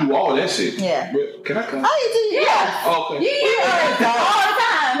 I do all that shit. Yeah. But can I come? Oh, you do, yeah. Oh, okay. You hear it all the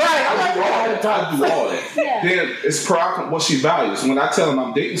time. Right. I do all that. Yeah. Then it's per what she values. When I tell them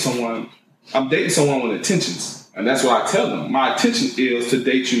I'm dating someone with intentions. And that's what I tell them. My intention is to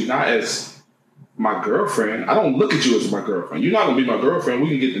date you not as my girlfriend. I don't look at you as my girlfriend. You're not going to be my girlfriend. We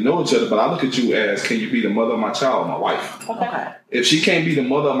can get to know each other, but I look at you as, can you be the mother of my child or my wife? Okay. If she can't be the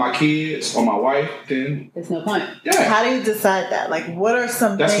mother of my kids or my wife, then There's no point. yeah. How do you decide that? Like, what are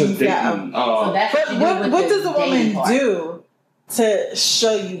some That's what things that? dating. So that's But what you do with what the does a dating woman part. do to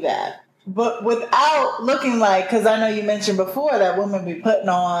show you that? But without looking like, because I know you mentioned before that women be putting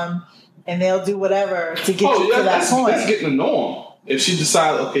on and they'll do whatever to get you to that that's point. getting to know them. If she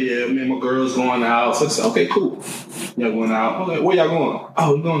decides, okay, yeah, me and my girl's going out, so I say, okay, cool. Y'all going out. Okay, where y'all going?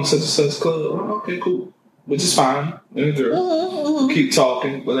 Oh, we're going to such and such club. Oh, okay, cool. Which is fine. And a girl. Mhm. Keep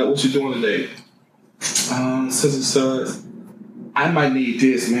talking. But like, what you doing today? Such and such. I might need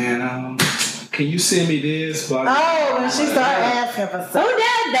this, man. Can you send me this? But Oh, when she started asking for Who stuff. does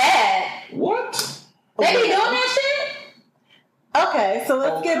that? What? They be doing that shit? Okay, so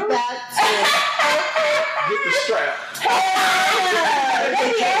let's get back Get the strap.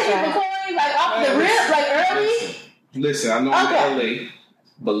 They be asking for coins like off the rip, like early? Listen, I know I'm in LA,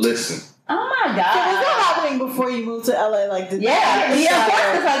 but listen. Oh my to. So was that god. happening before you moved to LA? Like, did Yeah, they of course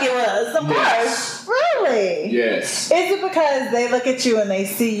decide- it's like it was. Of course. Yes. Really? Yes. Is it because they look at you and they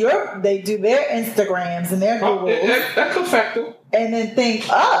see they do their Instagrams and their Googles That could factor. and then think,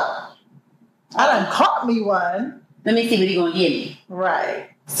 oh, I done caught me one. Let me see what he gonna give me. Right.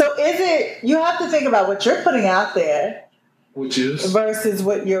 So you have to think about what you're putting out there Which is? versus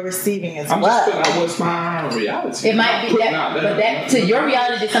what you're receiving as I'm well. just putting out what's my reality. It might be Putting that, out but that to your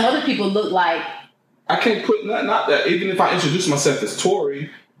reality, some other people look like. I can't put nothing out there. Even if I introduce myself as Tory,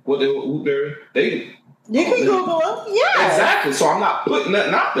 they You can Google them. Yeah. exactly. So I'm not putting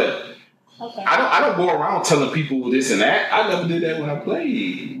nothing out there. Okay. I don't go around telling people this and that. I never did that when I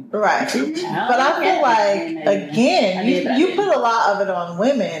played. Right. You feel me? But I feel like, again, you put a lot of it on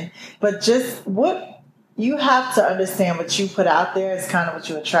women, but just what you have to understand what you put out there is kind of what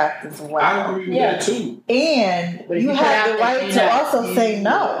you attract as well. I agree with that too. And But if you you put have out the there, right you to know, also say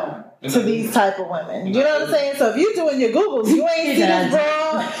no to these type of women. You know what I'm saying? So if you're doing your Googles, you ain't see this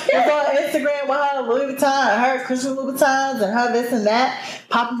girl that's on Instagram with her Louis Vuitton, her Christian Louboutins, and her this and that,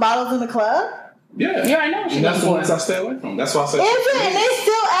 popping bottles in the club. Yeah. You already know what And you're that's the looking ones for. I stay away from. That's why I say. Is it? And they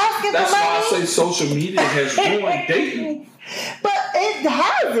still asking That's for why I money? say social media has ruined dating. But it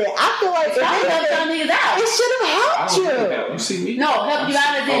has it. I feel like Stop helping some niggas out. it should have I helped don't think you. that. You see me? No, help you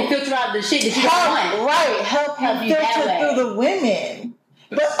out and then filter out the shit that you don't want. Right, help Help you you that filter way. through the women.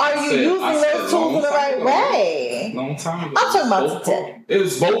 But are you using I said those tools in the long right time ago. way? Long time ago. I'm talking about Both today. parts. It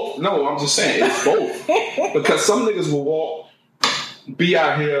was both. No, I'm just saying it's both. Because some niggas will be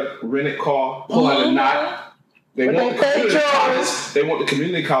out here, rent a car, pull out a knot, They But want they the pay community yours. college. They want the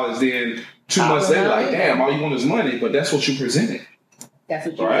community college. Then 2 months later, like, damn, all you want is money. But that's what you presented. That's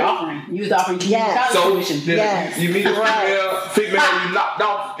what you Right. was offering. You was offering community Yes. college So tuition. then Yes. you meet a Right. female you knocked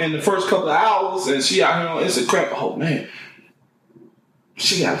off in the first couple of hours, and she out here on Instagram. Oh man,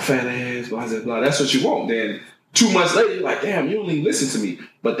 she got a fat ass. Blah blah blah. That's what you want. Then 2 months later, you're like, damn, you don't even listen to me.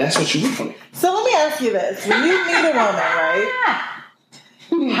 But that's what you want. So let me ask you this: when you meet a woman, right?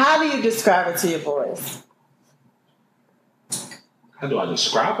 How do you describe her to your boys? How do I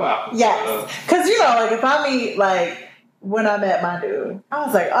describe her? Yes, because like if I meet when I met my dude, I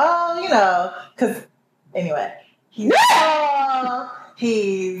was like, oh, because anyway, he's tall,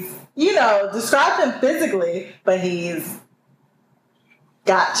 he's describe him physically, but he's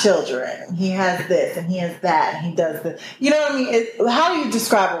got children. He has this and he has that, and he does this. You know what I mean? How do you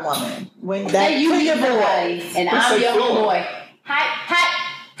describe a woman when that Say you to meet your somebody boy? and Let's I'm say your Florida. boy.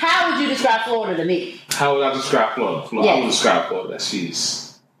 How would you describe Florida to me? How would I describe Florida? I Yes. would describe Florida that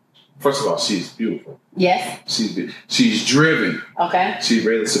first of all, she's beautiful. Yes. She's driven. Okay. She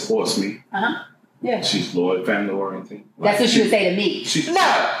really supports me. Yeah. She's loyal, family oriented. That's what you would say to me.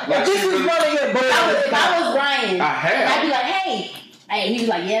 No, if this is one of your boys. If I was Ryan, I have. I'd be like, hey, he was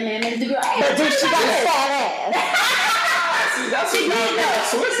like, yeah, man, man, it's the girl. Hey, But then she got a hey, fat ass. See, that's She what did though.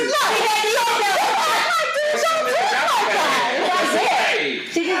 explicit.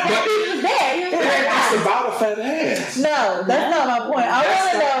 She just got he was there. He was there. It's about a fat ass. No, that's not my point. I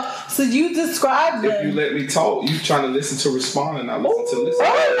want to know. So you described If you them. let me talk, you trying to listen to respond and I listen to listen.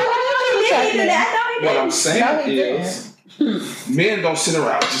 What I'm No, saying he is, men don't sit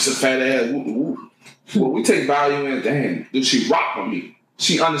around just a fat ass. Woo, woo. Well, we take value in, dang, dude, she rock with me.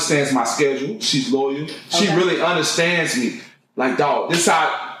 She understands my schedule. She's loyal. She Okay. really understands me. Like, dog, this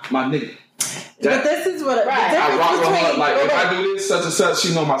how my nigga. But this is what Right. the I difference rock with her. between. Like, if I do this, such and such,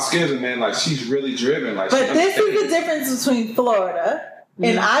 she know my schedule, man. Like, she's really driven. Like, But she this is the understands. difference between Florida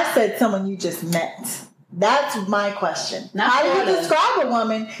and I said someone you just met. That's my question. Not How do you Florida. describe a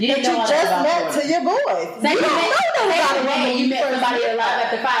woman You that didn't you know all just that about met Florida. to your boys? Say You don't know that about a you woman. you met somebody alive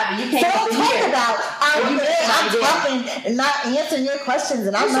after 5 and you So came up don't in talk here. about I'm You there, met I'm somebody talking and not answering your questions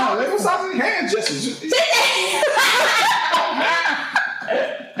and I'm What's not up? What's listening. up in hand gestures?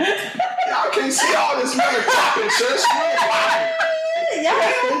 Y'all can't see all this money popping, church.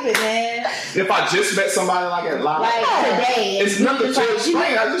 Y'all stupid, man. If I just met somebody like at live, Like today. it's and nothing you to just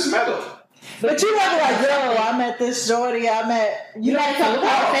explain. like, I just met her. But you never like, yo, I met this shorty, you had a couple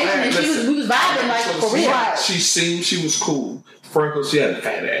conversation and we was vibing like for real. Right. She seemed she was cool. Freckles, she had a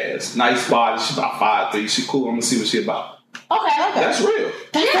fat ass, nice body. She about 5'3". She cool. I'm gonna see what she about. Okay. That's real.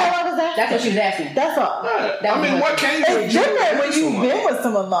 That's all I was asking. That's what she was asking. That's all. Yeah. That I mean, was what can you It's different when you've been with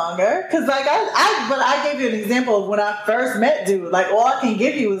someone longer. Cause like but I gave you an example of when I first met dude. Like all I can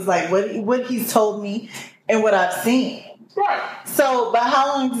give you is like what he's told me and what I've seen. Right. So, but how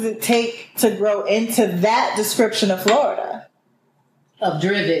long does it take to grow into that description of Florida? Of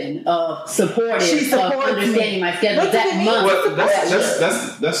driven, of supportive, She supports of understanding me. my schedule. What does That it mean? month.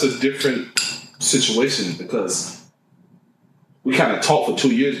 Well, that's a different situation because we kind of talked for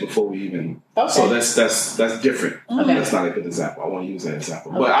 2 years before we even. Okay. So that's different. Okay. That's not a good example. I want to use that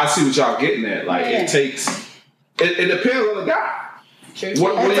example, but I see what y'all getting at. Like Yeah. it takes. It depends on the guy. Sure.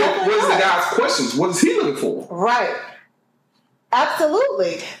 What is the does. guy's questions? What is he looking for? Right.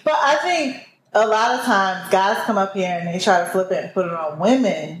 Absolutely. But I think a lot of times guys come up here and they try to flip it and put it on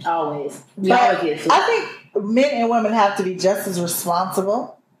women. Always. We But always get flipped. I think men and women have to be just as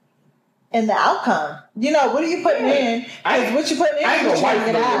responsible in the outcome. You know, what are you putting in? Because what you putting in I ain't is gonna what wife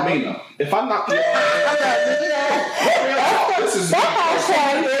you get out. Mina. If I knock you out, this is That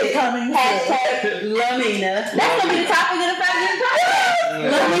hashtag is coming. Hashtag Lamina. That's gonna be the topic of the Friday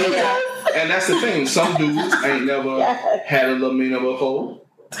Lamina. and that's the thing. Some dudes ain't never Yes. had a Lamina before.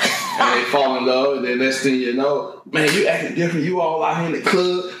 And they fall in love, and then next thing you know, man, you acting different. You all out here in the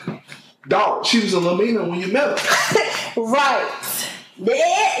club. Dog, she was a Lamina when you met her. Right. That's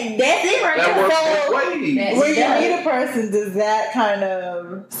it right That there. works So- both ways. That's- When you Yeah. meet a person, does that kind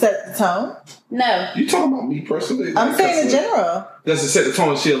of set the tone? No. You talking about me personally? I'm Like, saying in that's a- general. Does it set the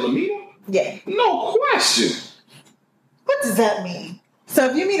tone? Is she a Lamina? Yeah. No question. What does that mean? So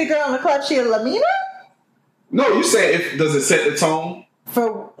if you meet a girl in the club, she a Lamina? No, you saying if does it set the tone?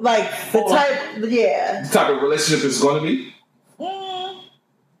 For like the Or- type, yeah. The type of relationship it's going to be?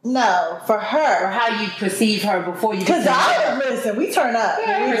 No, for Or her. how you perceive her before you Because get to know I her. listen, we turn up.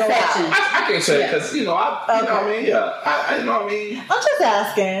 Yeah, we go perception. out. I can't say Yeah. because you know you know what I mean. Yeah, I you know what I mean. I'm just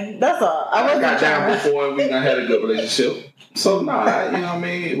asking. That's all. I I wasn't got down trying. before and we done had a good relationship. So nah, you know what I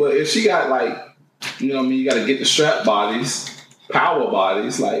mean. But if she got like, you know what I mean, you got to get the strap bodies, power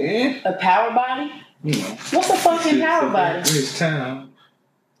bodies, like A power body? you know. What's a fucking power body? It's time.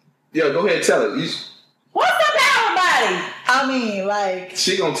 Yo, go ahead and tell it. What's a power body? I mean, like,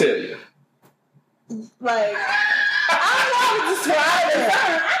 She gonna tell you. I don't know how to describe it.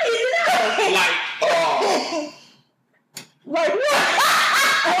 I need to know. Like, Like, what?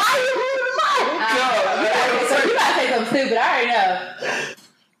 Why are you moving the You gotta say something stupid. I already know.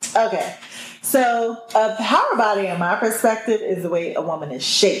 mic? Okay. So, a power body, in my perspective, is the way a woman is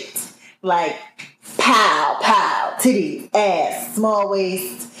shaped. Like, pow, pow, titties, ass, small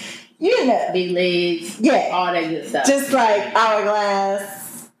waist, you know. Big legs. Yeah. All that good stuff. Just like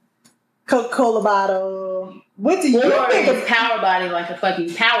hourglass, Coca-Cola bottle. What do you or think is of? power body like a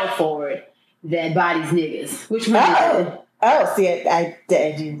fucking power forward that bodies niggas? Which one is it? Oh, see, I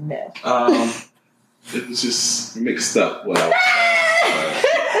didn't know. it was just mixed up. What I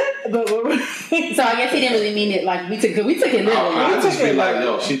But So I guess he didn't really mean it like we took it literally. I just took be it like, like-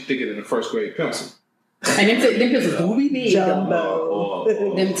 yo, she thicker than a first grade pencil. And them pencils do be big. though.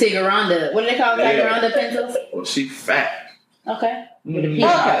 Jumbo. Them Tigaranda. What do they call it? Yeah. Tigaranda pencils? Well, she fat. Okay. With a P.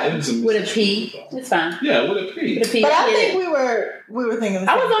 Yeah, it was a With a P. It's fine. Yeah, with a P. With a P. But I get think it. we were thinking.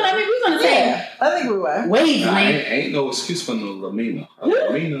 The I was same on. I thing. mean, we was on the same Yeah, I think we were. wavelength. Ain't no excuse for no Lamina. A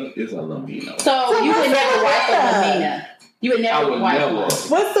Lamina is a Lamina. So you would what's never the wife a Lamina? Lamina. You would I never would wife never. one.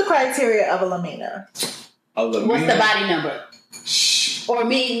 What's the criteria of a Lamina? A Lamina. What's the body number? Shh. Or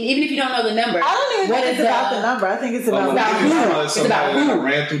even if you don't know the number. I don't even What think is it's about the- the number. I think it's A about about Lamina is who? probably It's somebody about that who?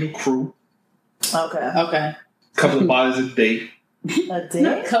 ran through the crew. Okay. Okay. Couple of bodies a day. A A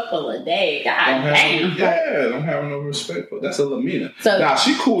dick. couple of days. God Don't damn. don't have no respect for. That's a Lamina. So- Now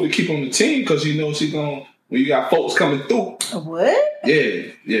she cool to keep on the team because you know she gonna when you got folks coming through. What?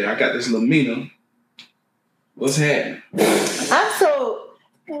 Yeah, I got this Lamina. What's happening? I'm so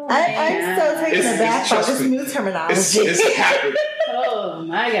taken It's- aback by trust this me. new terminology. It's happening. Oh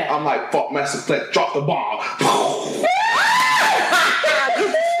my God. I'm like, fuck Master Flex, drop the ball.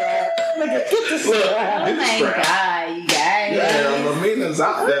 Nigga, get this Look, shit. Oh get the my strap. God, you guys. Yeah, Lamina's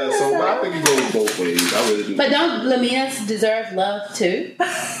out there, so I think it goes both ways. I really do. But don't Laminas deserve love too?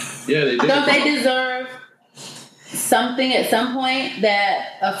 Yeah, they did. Don't they deserve something at some point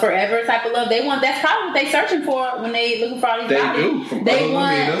that a forever type of love they want? That's probably what they searching for when they looking for all these They bodies. do. From They other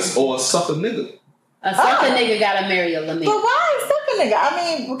want Laminas or a sucker nigga. a sucker Oh. nigga gotta marry a But Lamina. why is sucker nigga? I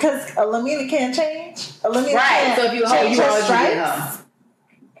mean, because a Lamina can't change. A Lamina Right. can't So if you hold, change you her always get stripes. her.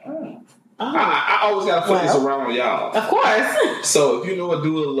 Oh. I always gotta put this Well. around on y'all. Of course. So if you know a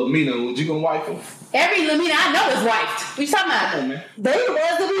dude a Lamina, would you gonna wife him? Every Lamina I know is wifed. What you talking about? Come on, man. They the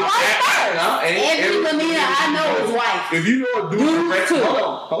ones that be white first. Every Lamina I know is wifed. If you know a dude, Dudes too.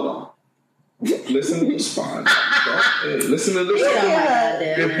 hold on. Listen to the spine. Hey, listen to this. Oh my Yeah.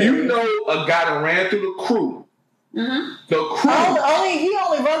 goddamn. If you know a guy that ran through the crew, Mm-hmm. the crew He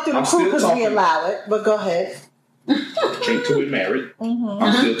only run through the I'm crew still because we talking. allow it. But go ahead. drink till we married. Mm-hmm.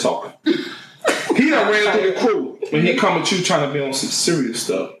 I'm still talking. He done ran through the crew when he come at you trying to be on some serious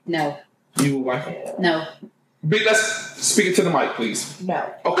stuff. No. You will wife him. No. Big, let's speak it to the mic, please. No.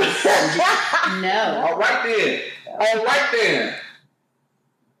 Okay. No. All right then. All right then.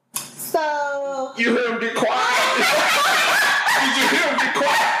 So You hear him get quiet? Did you hear him get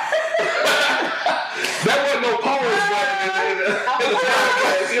quiet? That wasn't no pause button in the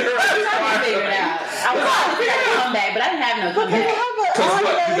podcast. You heard him get I was trying to figure it quiet. out. I was trying to figure out a comeback, but I didn't have no but can comeback. I Because have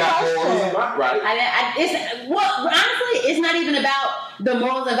what? You got question? morals, right? Honestly, it's not even about the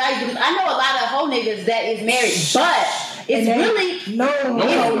morals and values because I know a lot of hoe niggas that is married, but it's And they- really, No,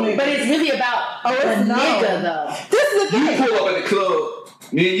 but it's really about Oh, it's the no. nigga though. This is the You thing. pull up at the club,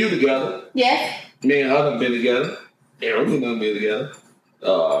 me and you together. Yes. Me and her done been together. Aaron done been together.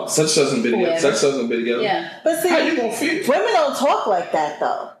 Such done been together. Whoever. Such done been together. Yeah. But see, How you gonna feel? women don't talk like that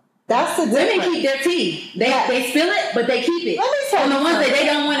though. That's the difference. Women keep their tea. They Yes. they spill it, but they keep it. Let me tell And the you ones that they something.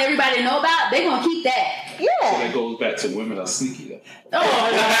 don't want everybody to know about, they gonna keep that. So Yeah. that goes back to women are sneaky though. Oh, here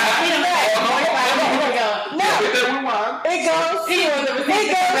we go. No. But then we want. It goes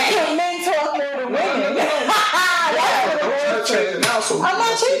to men talk more than women. That's what it is. I'm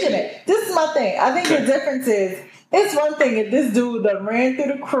not changing it. This is my thing. I think the difference is it's one thing if this dude done ran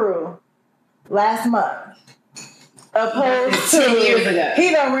through the crew last month, opposed to 10 years ago.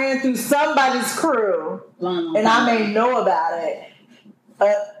 he done ran through somebody's crew and I may know about it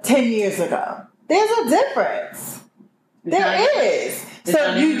 10 years ago. There's a difference. There is.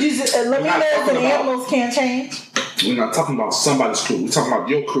 So you just let me We're not know if talking the about- animals can't change. We're not talking about somebody's crew. We're talking about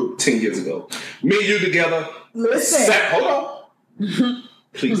your crew 10 years ago. Me and you together. Listen. Hold on.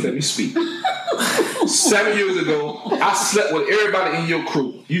 Please let me speak. 7 years ago, I slept with everybody in your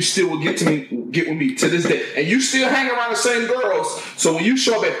crew. You still will get with me to this day. And you still hang around the same girls. So when you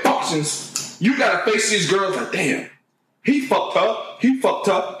show up at functions, you gotta face these girls like, damn, he fucked her, he fucked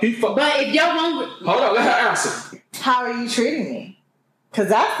her, he fucked. But if y'all won't, Hold on, let her answer. How are you treating me? Because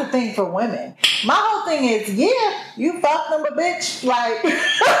that's the thing for women. My whole thing is, yeah, you fucked them, a bitch. Like,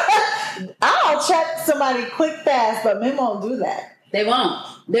 I'll check somebody quick, fast, but men won't do that. they won't.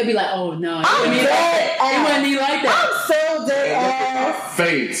 They'll be like, oh no, it I'm wasn't dead ass. like that. I'm so dead ass.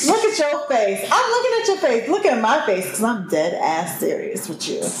 Face. Look at your face. I'm looking at your face. Look at my face because I'm dead ass serious with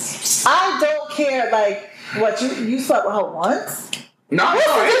you. I don't care, like, what, you slept with her once? No, What's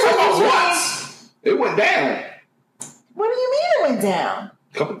the it's difference about once. It went down. What do you mean it went down?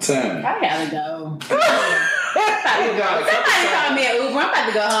 Couple times. I gotta go. You got a couple Somebody call times. me an Uber. I'm about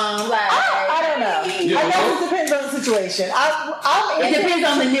to go home. Like, I don't know. You I don't know know? it depends on the situation. I'm it depends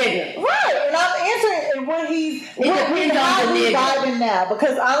on the nigga. Right, and I'm answering and what he's depends on how the we nigga. vibing now.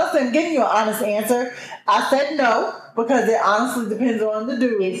 Because honestly, I'm giving you an honest answer. I said no because it honestly depends on the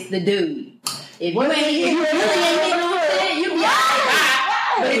dude. It's the dude. If What you is ain't he if you really doing? ain't hitting on shit, you be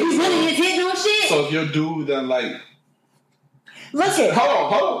alright. But if you really is hitting on shit, So if your dude done like, Look at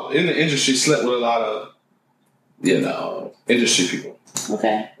hold on, in the industry slept with a lot of, industry people,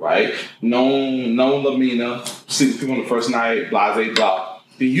 okay. right? Known Lamina, sleep with people on the first night, blase, blah.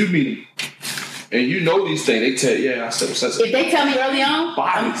 Then you meet him, and you know these things. They tell you, yeah, I slept with such If they tell me early on,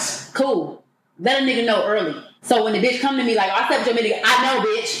 bodies. cool. Let a nigga know early. So when the bitch come to me like, I slept with your nigga, I know,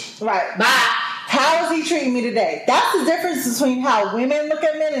 bitch. right. Bye. How is he treating me today? That's the difference between how women look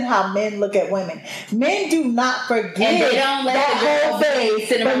at men and how men look at women. Men do not forget And they don't let that the girl whole be phase.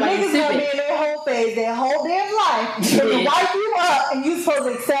 sitting But around like niggas gonna stupid. be in their whole phase, their whole damn life. They Yeah. can wipe you up and you supposed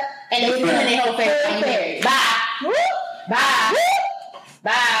to accept. And they still in their whole face when you married. Bye. Whoop, Bye. whoop,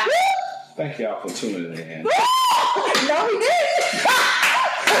 Bye. whoop. Thank y'all for tuning in. No, he didn't.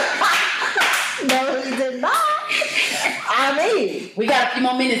 No, he did not. I mean, We got a few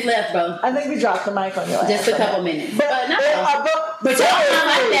more minutes left, bro. I think we dropped the mic on your ass. Just a couple minutes. But not But y'all not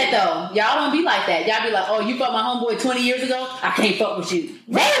like that though. Y'all don't be like that. Y'all be like, oh, you fucked my homeboy 20 years ago? I can't fuck with you.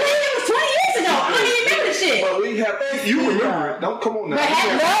 Man, it was 20 years ago. I don't even remember this shit. But we have, you remember it. Don't come on now. But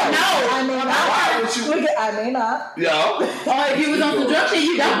I may Why would not. you- Look at, I may not. Yo. Or if you was on some drug shit,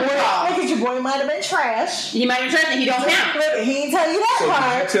 you don't. Look at your boy might have been trash. He might be trusting, he don't count. Look, he ain't tell you that So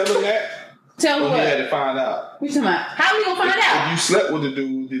part. did you tell him that? Tell Or me he had what? to find out? What you talking about? How we gonna find If out? you slept with the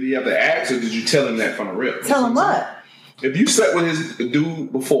dude, did he have to ask or did you tell him that from the rip? Tell him what? If you slept with his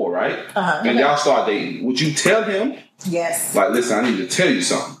dude before, right? Uh-huh. And y'all start dating, would you tell him, Yes. like, listen, I need to tell you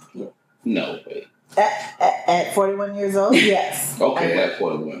something? No way. At 41 years old, yes. Okay, at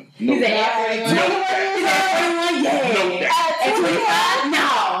 41. No. He's at At 41. 21 years old, Yeah. No. At 25?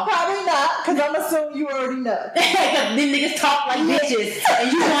 No. probably not, because I'm assuming you already know. Them niggas talk like bitches,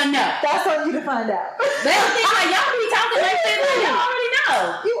 and you wanna know. That's on you to find out. They don't think like y'all be talking like this, like y'all already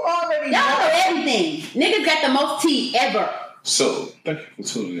know. You already Y'all know know. everything. Niggas got the most tea ever. So, thank you for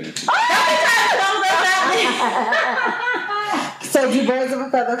tuning in. Don't be trying to close us out. So do birds of a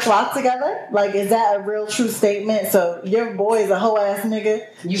feather flock together? Like, is that a real true statement? So your boy is a hoe ass nigga.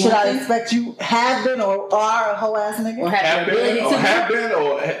 You Should want I to? expect you have been or are a hoe ass Or nigga? have Have the ability been, to or have be. been,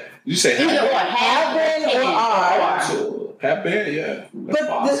 or you say Either or. have Have been or been are. So, have been, yeah. That's But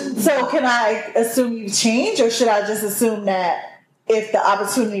possible. so can I assume you've changed, or should I just assume that if the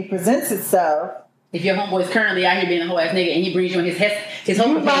opportunity presents itself, If your homeboy's currently out here being a whole ass nigga and he brings you on his whole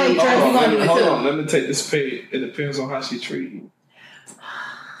You page, might you just- gonna do it hold too. on, let me take this pay. It depends on how she treat you.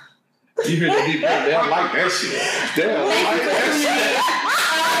 You hear the people, they don't like that shit. They don't like Thank you for that tuning shit. in.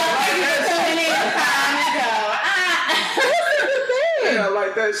 Tuning in time to go. They don't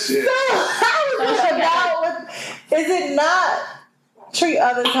like that shit. how is it about? Is it not treat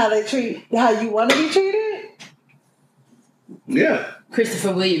others how you want to be treated? Yeah.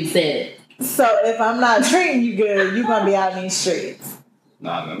 Christopher Williams said it. So if I'm not treating you good, you're gonna be out in these streets.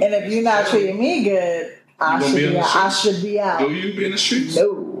 Nah, And if you're not treating me good, I gonna should be in be the out. I streets? should be out. do you be in the streets?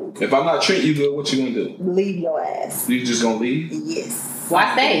 No. If I'm not treating you good, what you gonna do? Leave your ass. You just gonna leave? Yes. Why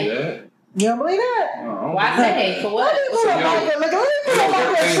Do stay? that? You don't believe that? No, I don't Why believe stay? For what? Let me put So on you my don't- good. Look, let me You put don't on my work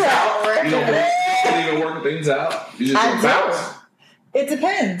good things track out. record. You don't even work things out. You just I gonna do. bounce. It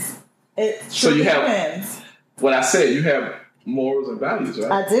depends. It So you truly have- depends. What I said, you have morals and values,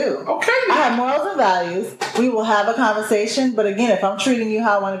 right? I do. Okay. I have morals and values. We will have a conversation, but again, if I'm treating you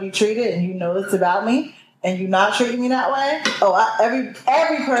how I want to be treated, and you know it's about me, and you're not treating me that way,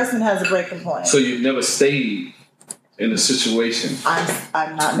 every person has a breaking point. So you've never stayed in a situation.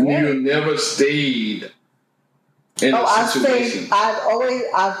 I'm not You married. never stayed in a situation.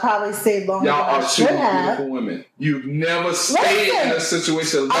 I've probably stayed longer than Y'all I are two should have. beautiful women. You've never stayed in a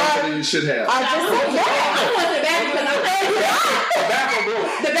situation longer than you should have. I just said that. I went to the bathroom because I'm The bathroom broke.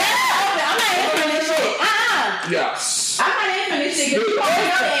 the bathroom open. I'm not answering this shit. Yes. I'm not answering this shit because you already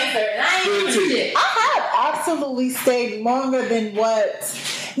know the answer, and I ain't answering this shit. I have absolutely stayed longer than what.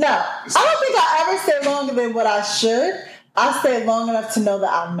 No, I don't think I ever stayed longer than what I should. I stayed long enough to know that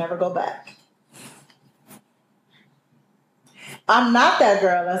I'll never go back. I'm not that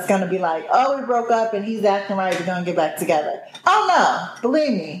girl that's going to be like, oh, we broke up and he's acting right, we're going to get back together. Oh, no.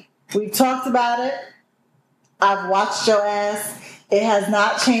 Believe me. We've talked about it. I've watched your ass. It has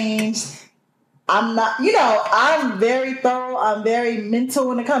not changed. I'm not, I'm very thorough. I'm very mental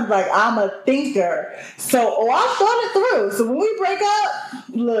when it comes, like, I'm a thinker. So, I thought it through. So when we break up,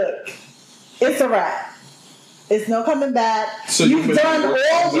 look, it's a wrap. It's no coming back. So you've done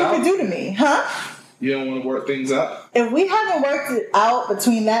all you can do to me, huh? You don't want to work things out? If we haven't worked it out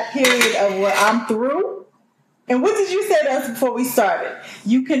between that period of where I'm through, and what did you say to us before we started?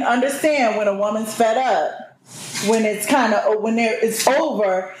 You can understand when a woman's fed up, when it's it's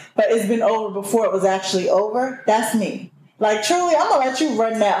over, but it's been over before it was actually over. That's me. Like, truly, I'm gonna let you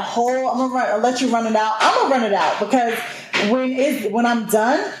run that whole. Let you run it out. I'm gonna run it out because when I'm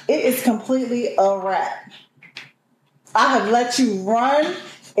done, it is completely a wrap. I have let you run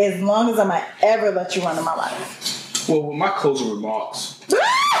as long as I might ever let you run in my life. Well, with my closing remarks,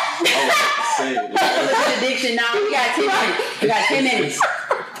 I would say Addiction. Now we got 10 minutes. We got 10 minutes.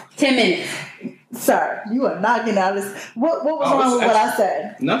 10 minutes. Sir, you are not getting out of this. What was wrong with what I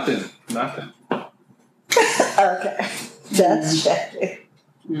said? Nothing. Okay. Just checking.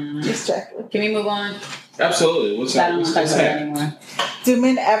 Just checking. Can we move on? Absolutely. What's I don't want to talk about that happening? anymore. Do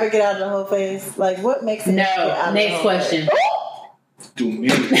men ever get out of the whole phase? Like, what makes them get out No. of Next the question. Do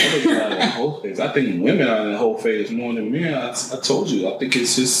men ever get out of the whole phase? I think women are in the whole phase more than men. I told you. I think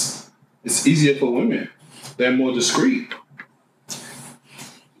it's easier for women. They're more discreet.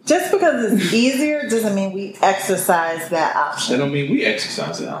 Just because it's easier doesn't mean we exercise that option. That don't mean we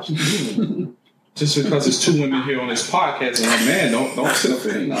exercise that option. Just because it's two women here on this podcast and one man, don't sit up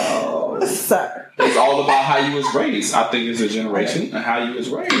there. No. Sir. It's all about how you was raised. I think it's a generation and how you was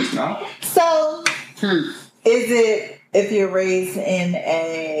raised now. So, is it if you're raised in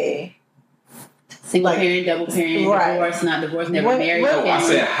a single parent, double parent, right. divorce, not divorce, never married? No, I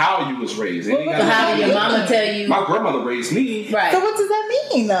said how you was raised. So how did your mama tell you? My grandmother raised me. Right. So what does that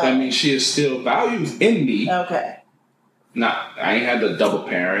mean, though? That means she instilled values in me. Okay. I ain't had the double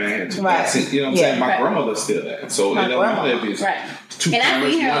parent. I had two right. You know what I'm saying? My grandmother still that. So it don't matter if it's two and parents,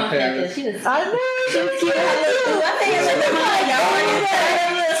 I see her one on parent. campus. She was I know. she was cute. I think it was like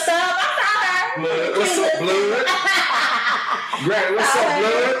y'all stuff. What's up, blood? Grant, what's up,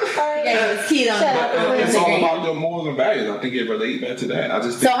 blood? Yeah, it was cute on It's all about your morals and values. I think it relates back to that. I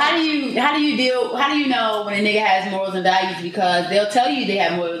just think so how do you know when a nigga has morals and values? Because they'll tell you they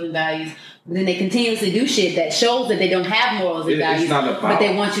have morals and values, but then they continuously do shit that shows that they don't have morals and values. But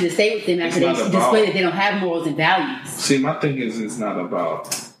they want you to stay with them after they display that they don't have morals and values. See, my thing is, it's not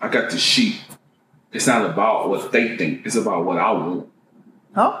about. I got the sheep. It's not about what they think. It's about what I want.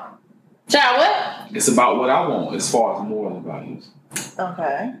 Huh? Child, what? It's about what I want as far as morals and values.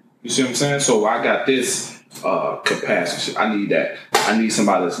 Okay. You see what I'm saying? So I got this capacity. I need that. I need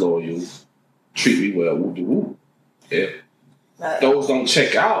somebody that's loyal, treat me well, woo-de-woo. If those don't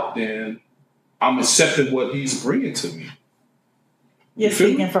check out, then I'm accepting what he's bringing to me. You're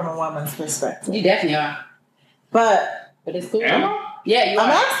speaking from a woman's perspective. You definitely are. But it's cool. Am I? Yeah, you are.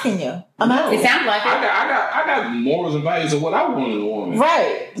 I'm asking you. It sounds like it. I got morals and values of what I want in a woman.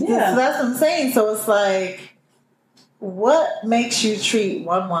 Right. Yeah. So that's what I'm saying. So it's like, what makes you treat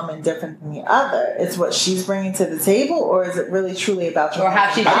one woman different than the other? It's what she's bringing to the table, or is it really truly about your or how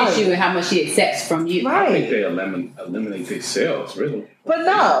she treats values? you and how much she accepts from you? Right. I think they eliminate themselves, really.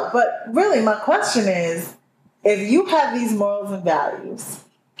 But really, my question is, if you have these morals and values,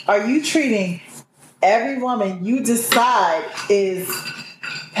 are you treating every woman you decide is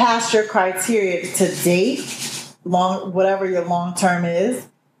past your criteria to date, whatever your long term is?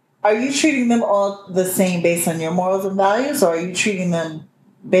 Are you treating them all the same based on your morals and values, or are you treating them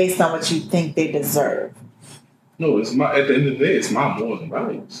based on what you think they deserve? No, at the end of the day, it's my morals and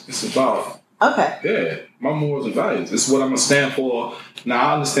values. It's about my morals and values. It's what I'm gonna stand for. Now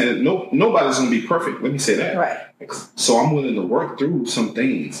I understand that nobody's gonna be perfect. Let me say that. Right. So I'm willing to work through some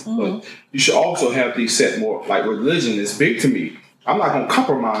things, but you should also have these set more. Like religion is big to me. I'm not gonna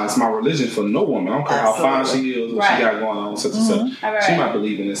compromise my religion for no woman. I don't care how fine she is, what she got going on, such and such. Right. She might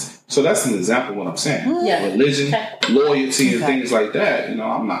believe in this. So that's an example of what I'm saying. Yeah. Religion, loyalty, and things like that. You know,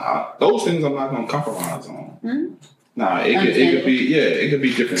 I'm not those things. I'm not gonna compromise on. Mm-hmm. Nah, it could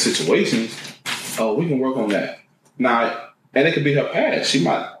be different situations. Oh, we can work on that. Now, and it could be her past. She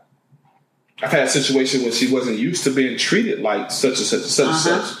might. I've had a situation where she wasn't used to being treated like such and such and such and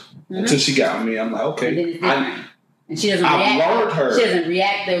such until she got me. I'm like, okay. And she doesn't react. I've learned her. She doesn't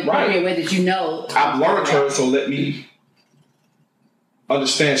react the appropriate way that you know. I've learned her, so let me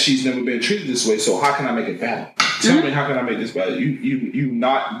understand she's never been treated this way. So how can I make it better? Tell me, how can I make this better? You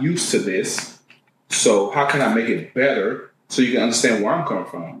not used to this, so how can I make it better so you can understand where I'm coming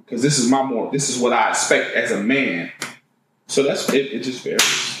from? Because this is what I expect as a man. So that's it. It just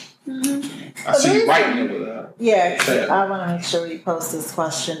varies. I see you writing it with her. Yeah, I want to make sure we post this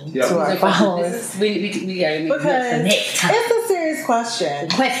question to our followers. We gotta make it for next time. It's a serious question.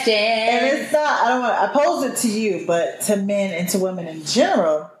 And it's not, I pose it to you, but to men and to women in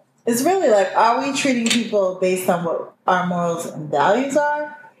general, it's really like, are we treating people based on what our morals and values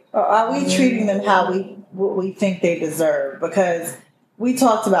are? Or are we treating them what we think they deserve? Because we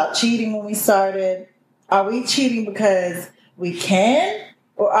talked about cheating when we started. Are we cheating because we can?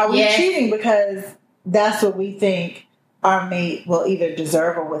 Or are we cheating because that's what we think our mate will either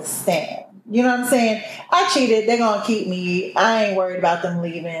deserve or withstand? You know what I'm saying? I cheated. They're going to keep me. I ain't worried about them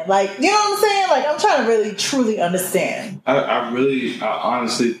leaving. Like, you know what I'm saying? Like, I'm trying to really, truly understand. I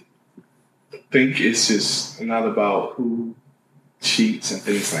honestly think it's just not about who cheats and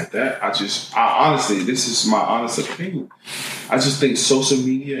things like that. I honestly, this is my honest opinion. I just think social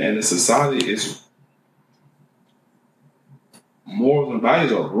media and the society is morals and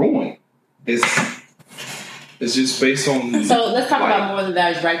values are ruined. It's just based on. So let's talk about morals and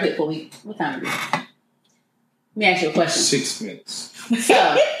values right quick. What time is it? Let me ask you a question. 6 minutes.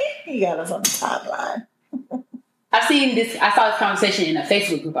 So you got us on the top line. I saw this conversation in a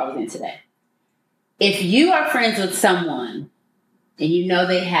Facebook group I was in today. If you are friends with someone and you know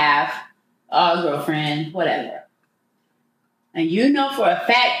they have a girlfriend, whatever, and you know for a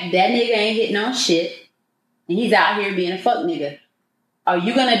fact that nigga ain't hitting on shit, and he's out here being a fuck nigga, are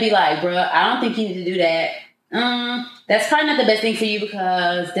you gonna be like, bruh, I don't think you need to do that? That's probably not the best thing for you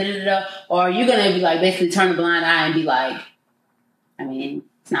because da-da-da-da. Or are you gonna be like, basically turn a blind eye and be like, I mean,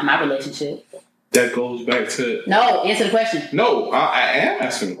 it's not my relationship. That goes back to... No, answer the question. No, I am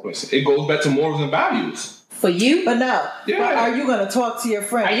asking the question. It goes back to morals and values. For you? But no. Yeah. But are you going to talk to your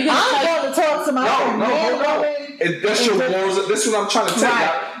friend? Are you going to talk to my friend? No. That's your morals. That's what I'm trying to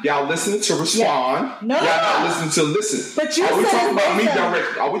tell y'all. Listening to respond. No. Y'all not listening to listen. But you are we said talking about me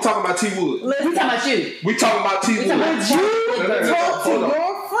directly? Are we talking about T Wood? We talking about you. We talking about T Wood. Would you talk to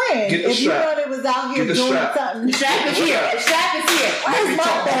your friend if you know they was out here doing something? The strap is here. The strap is here. Where's my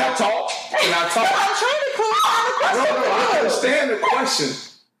Can I talk? I'm trying to clarify the question. No, I understand the question.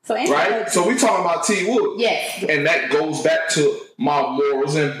 Right? So we talking about T Wood. Yes. And that goes back to my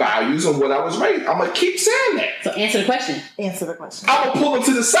morals and values and what I was raised. I'm going to keep saying that. So answer the question. Answer the question. I'm going to pull him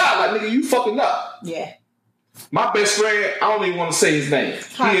to the side like, nigga, you fucking up. Yeah. My best friend, I don't even want to say his name.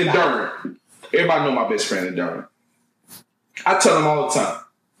 He in Durham. Everybody know my best friend in Durham. I tell him all the time,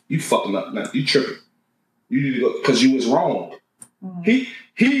 you fucking up now. You tripping. You need to go because you was wrong. Mm-hmm.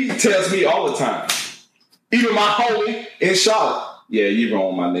 He tells me all the time. Even my homie in Charlotte. Yeah, you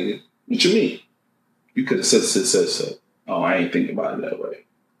wrong, my nigga. What you mean? You could have said. Oh, I ain't thinking about it that way.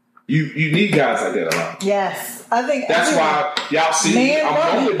 You need guys like that around. Yes, I think that's why y'all see.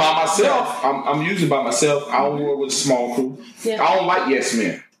 I'm only by myself. I'm usually by myself. I don't work with a small crew. Yeah. I don't like yes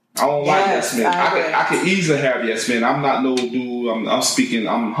men. I don't like yes men. I can easily have yes men. I'm not no dude. I'm speaking.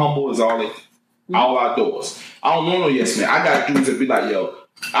 I'm humble as all outdoors. I don't want no yes men. I got dudes that be like, yo,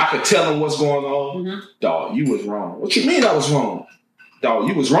 I could tell them what's going on. Mm-hmm. Dog, you was wrong. What you mean I was wrong? Dog,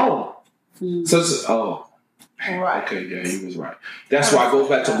 you was wrong. Mm-hmm. So right. Okay, yeah, he was right. That's why it goes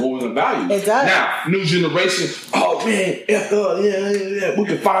back to morals and values. It does. Now, new generation, oh man, yeah, we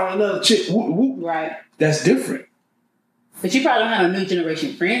can find another chick. Whoop, whoop. Right. That's different. But you probably don't have no new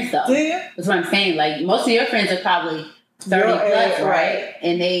generation friends, though. Do you? That's what I'm saying. Like, most of your friends are probably 30 plus, right?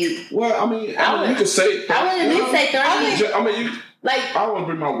 And they... Well, I mean you could say... I wouldn't at least say 30. I mean, like, I don't want to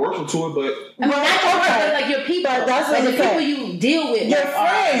bring my work into it, but... I mean, not your work, but like your people. That's like the people you deal with. Your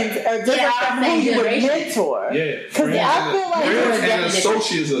friends are different from who you would mentor. Yeah. Because I feel like... Friends and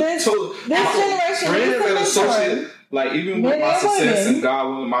associates are totally... This generation... Friends and associates, like, even with my success and God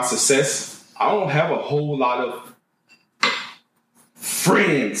willing my success, I don't have a whole lot of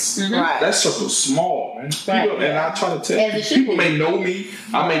friends. Right. That circle's small, man. People, and I try to tell As it should people be. may know me,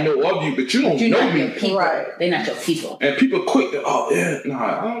 I may know of you, but you don't You're know not your me. people. Right. They're not your people. And people quick to, oh yeah,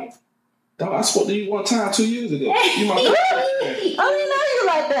 nah, I don't. Dog, I spoke to you one time 2 years ago. You my I didn't know you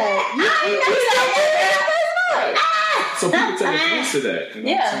like that. So people take offense to that. You know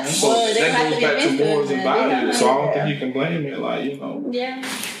Yeah. what I'm saying? So Well, they that have goes to back get to into morals it, and man. They values. So I don't Yeah. think you can blame it. Like, you know, Yeah.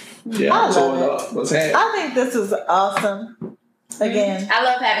 yeah, I I tore love it it. up. Let's have it. I think this is awesome. Again, I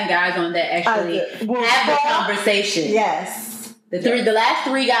love having guys on that actually have the conversation. Yes. The last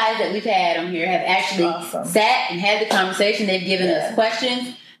 3 guys that we've had on here have actually Awesome. sat and had the conversation. They've given us questions.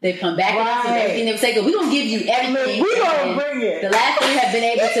 They've come back with us with Right. everything they say. We're gonna give you everything. We're going And to bring it. the last 3 have been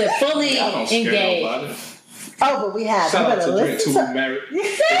able to fully I don't scare engage. nobody. Oh, but we have. Shout You out better to Drink listen to Married. They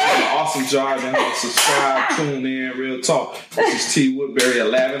did an awesome job. And subscribe, tune in, real talk. This is T Woodbury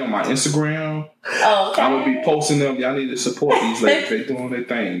 11 on my Instagram. Oh, okay. I'm gonna be posting them. Y'all need to support these ladies. They doing their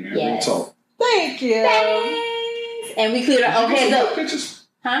thing, man. Yes. Real talk. Thank you. Thanks. And we cleared our Did you heads get some up. good pictures?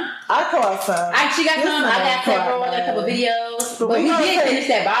 Huh? I caught some. She got This some. is I got my several. I part, got a couple man. videos. But But we we gonna did take- finish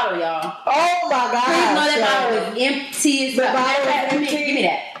that bottle, y'all. Oh my Please God. know that bottle is empty as The fuck. bottle is Give me empty.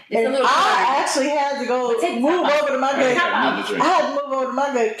 that. It's a And little I card. actually had to go But take the move top off. over to my I good. ain't got Top another off. drink. I had to move over to my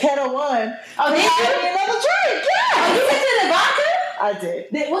good Kettle One. Oh, to did have you? me another drink. Oh, Yeah. you went to the vodka? I did.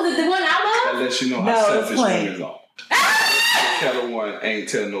 Was it the one I That love? lets you know No, how it's selfish plain. women are. Kettle One ain't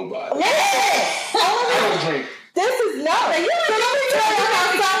tell nobody. Yeah. I don't drink. This is no. So let me tell you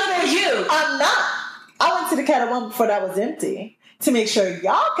how solid it is. You. I'm not. I went to the Kettle One before that was empty to make sure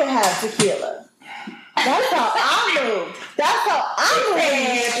y'all could have tequila. That's how I moved. That's how I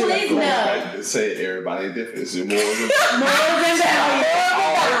moved. Please no. I say everybody different. It's more than Morals and values.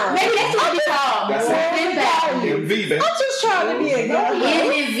 Maybe that's what we call That's morals it. and values. MV, baby. I'm just trying to be a good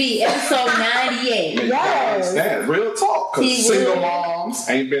MNV, episode 98. Man, you gotta Yes. understand. Real talk. He Because single would. moms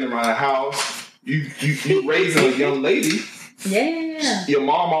ain't been around the house. You raising a young lady. Yeah. Your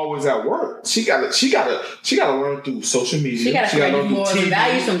mom always at work. She gotta learn through social media. She gotta learn find morals and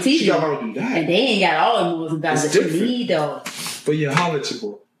values from TV. She gotta learn through that. And they ain't got all the morals and values It's that you different. need, though. But yeah, holla at your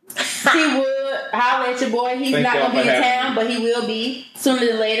boy. He would holler at your boy. He's Thank not y'all going to be for in having town, but he will be sooner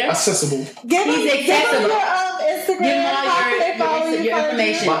than later. Accessible. Give He's him your accessible. Instagram. Give him all How can they follow you? your Find you?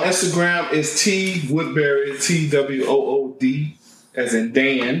 information. My Instagram is T Woodbury, TWOOD, as in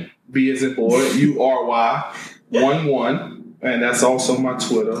Dan, B as in boy, URY11, and that's also my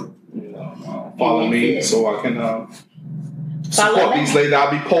Twitter. You know, follow And me that's it. so I can Follow support them. these ladies.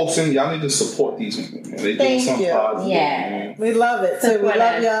 I'll be posting. Y'all need to support these women. Man. They doing Thank something you. positive. Yeah. Man. We love it. So we Support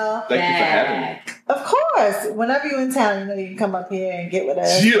love us. y'all. Thank you for having me. Of course. Whenever you're in town, you know you can come up here and get with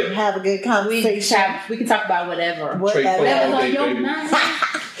us Yeah. and have a good We conversation. can talk about whatever. Whatever. Trade Whatever's all on day, your baby. mind.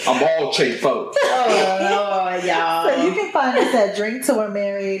 I'm all Che Fo. Oh, Lord, y'all. So you can find us at Drink Till We're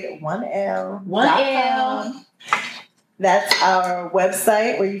Married, 1L. 1L. That's our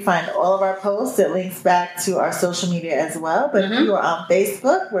website where you find all of our posts. It links back to our social media as well. But if you are on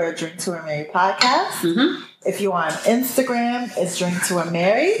Facebook, we're Drink Till We're Married Podcast. Mm-hmm. If you're on Instagram, it's Drink Till We're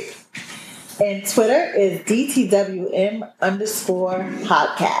Married. And Twitter is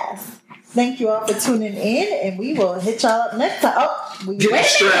DTWM_podcast. Thank you all for tuning in, and we will hit y'all up next time. Oh, we Get the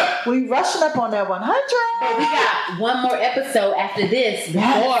strap. we rushing up on that 100. But we got one more episode after this before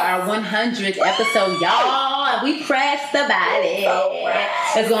our 100th episode, y'all. And we pressed about it.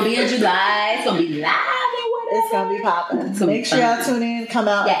 It's going to be in July. It's going to be live and whatever. It's gonna be popping. It's gonna be Make sure y'all fun. tune in. Come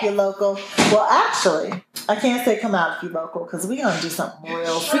out if you're local. Well, actually, I can't say come out if you're local because we're gonna do something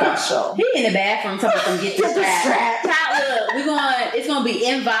real special. He in the bathroom talking about get the Get the strap. strap. Look, it's going to be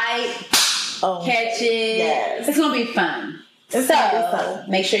invite, Oh, catch it. yes. It's going to be fun. It's So gonna be fun.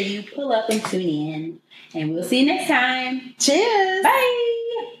 make sure you pull up and tune in. And we'll see you next time. Cheers. Bye.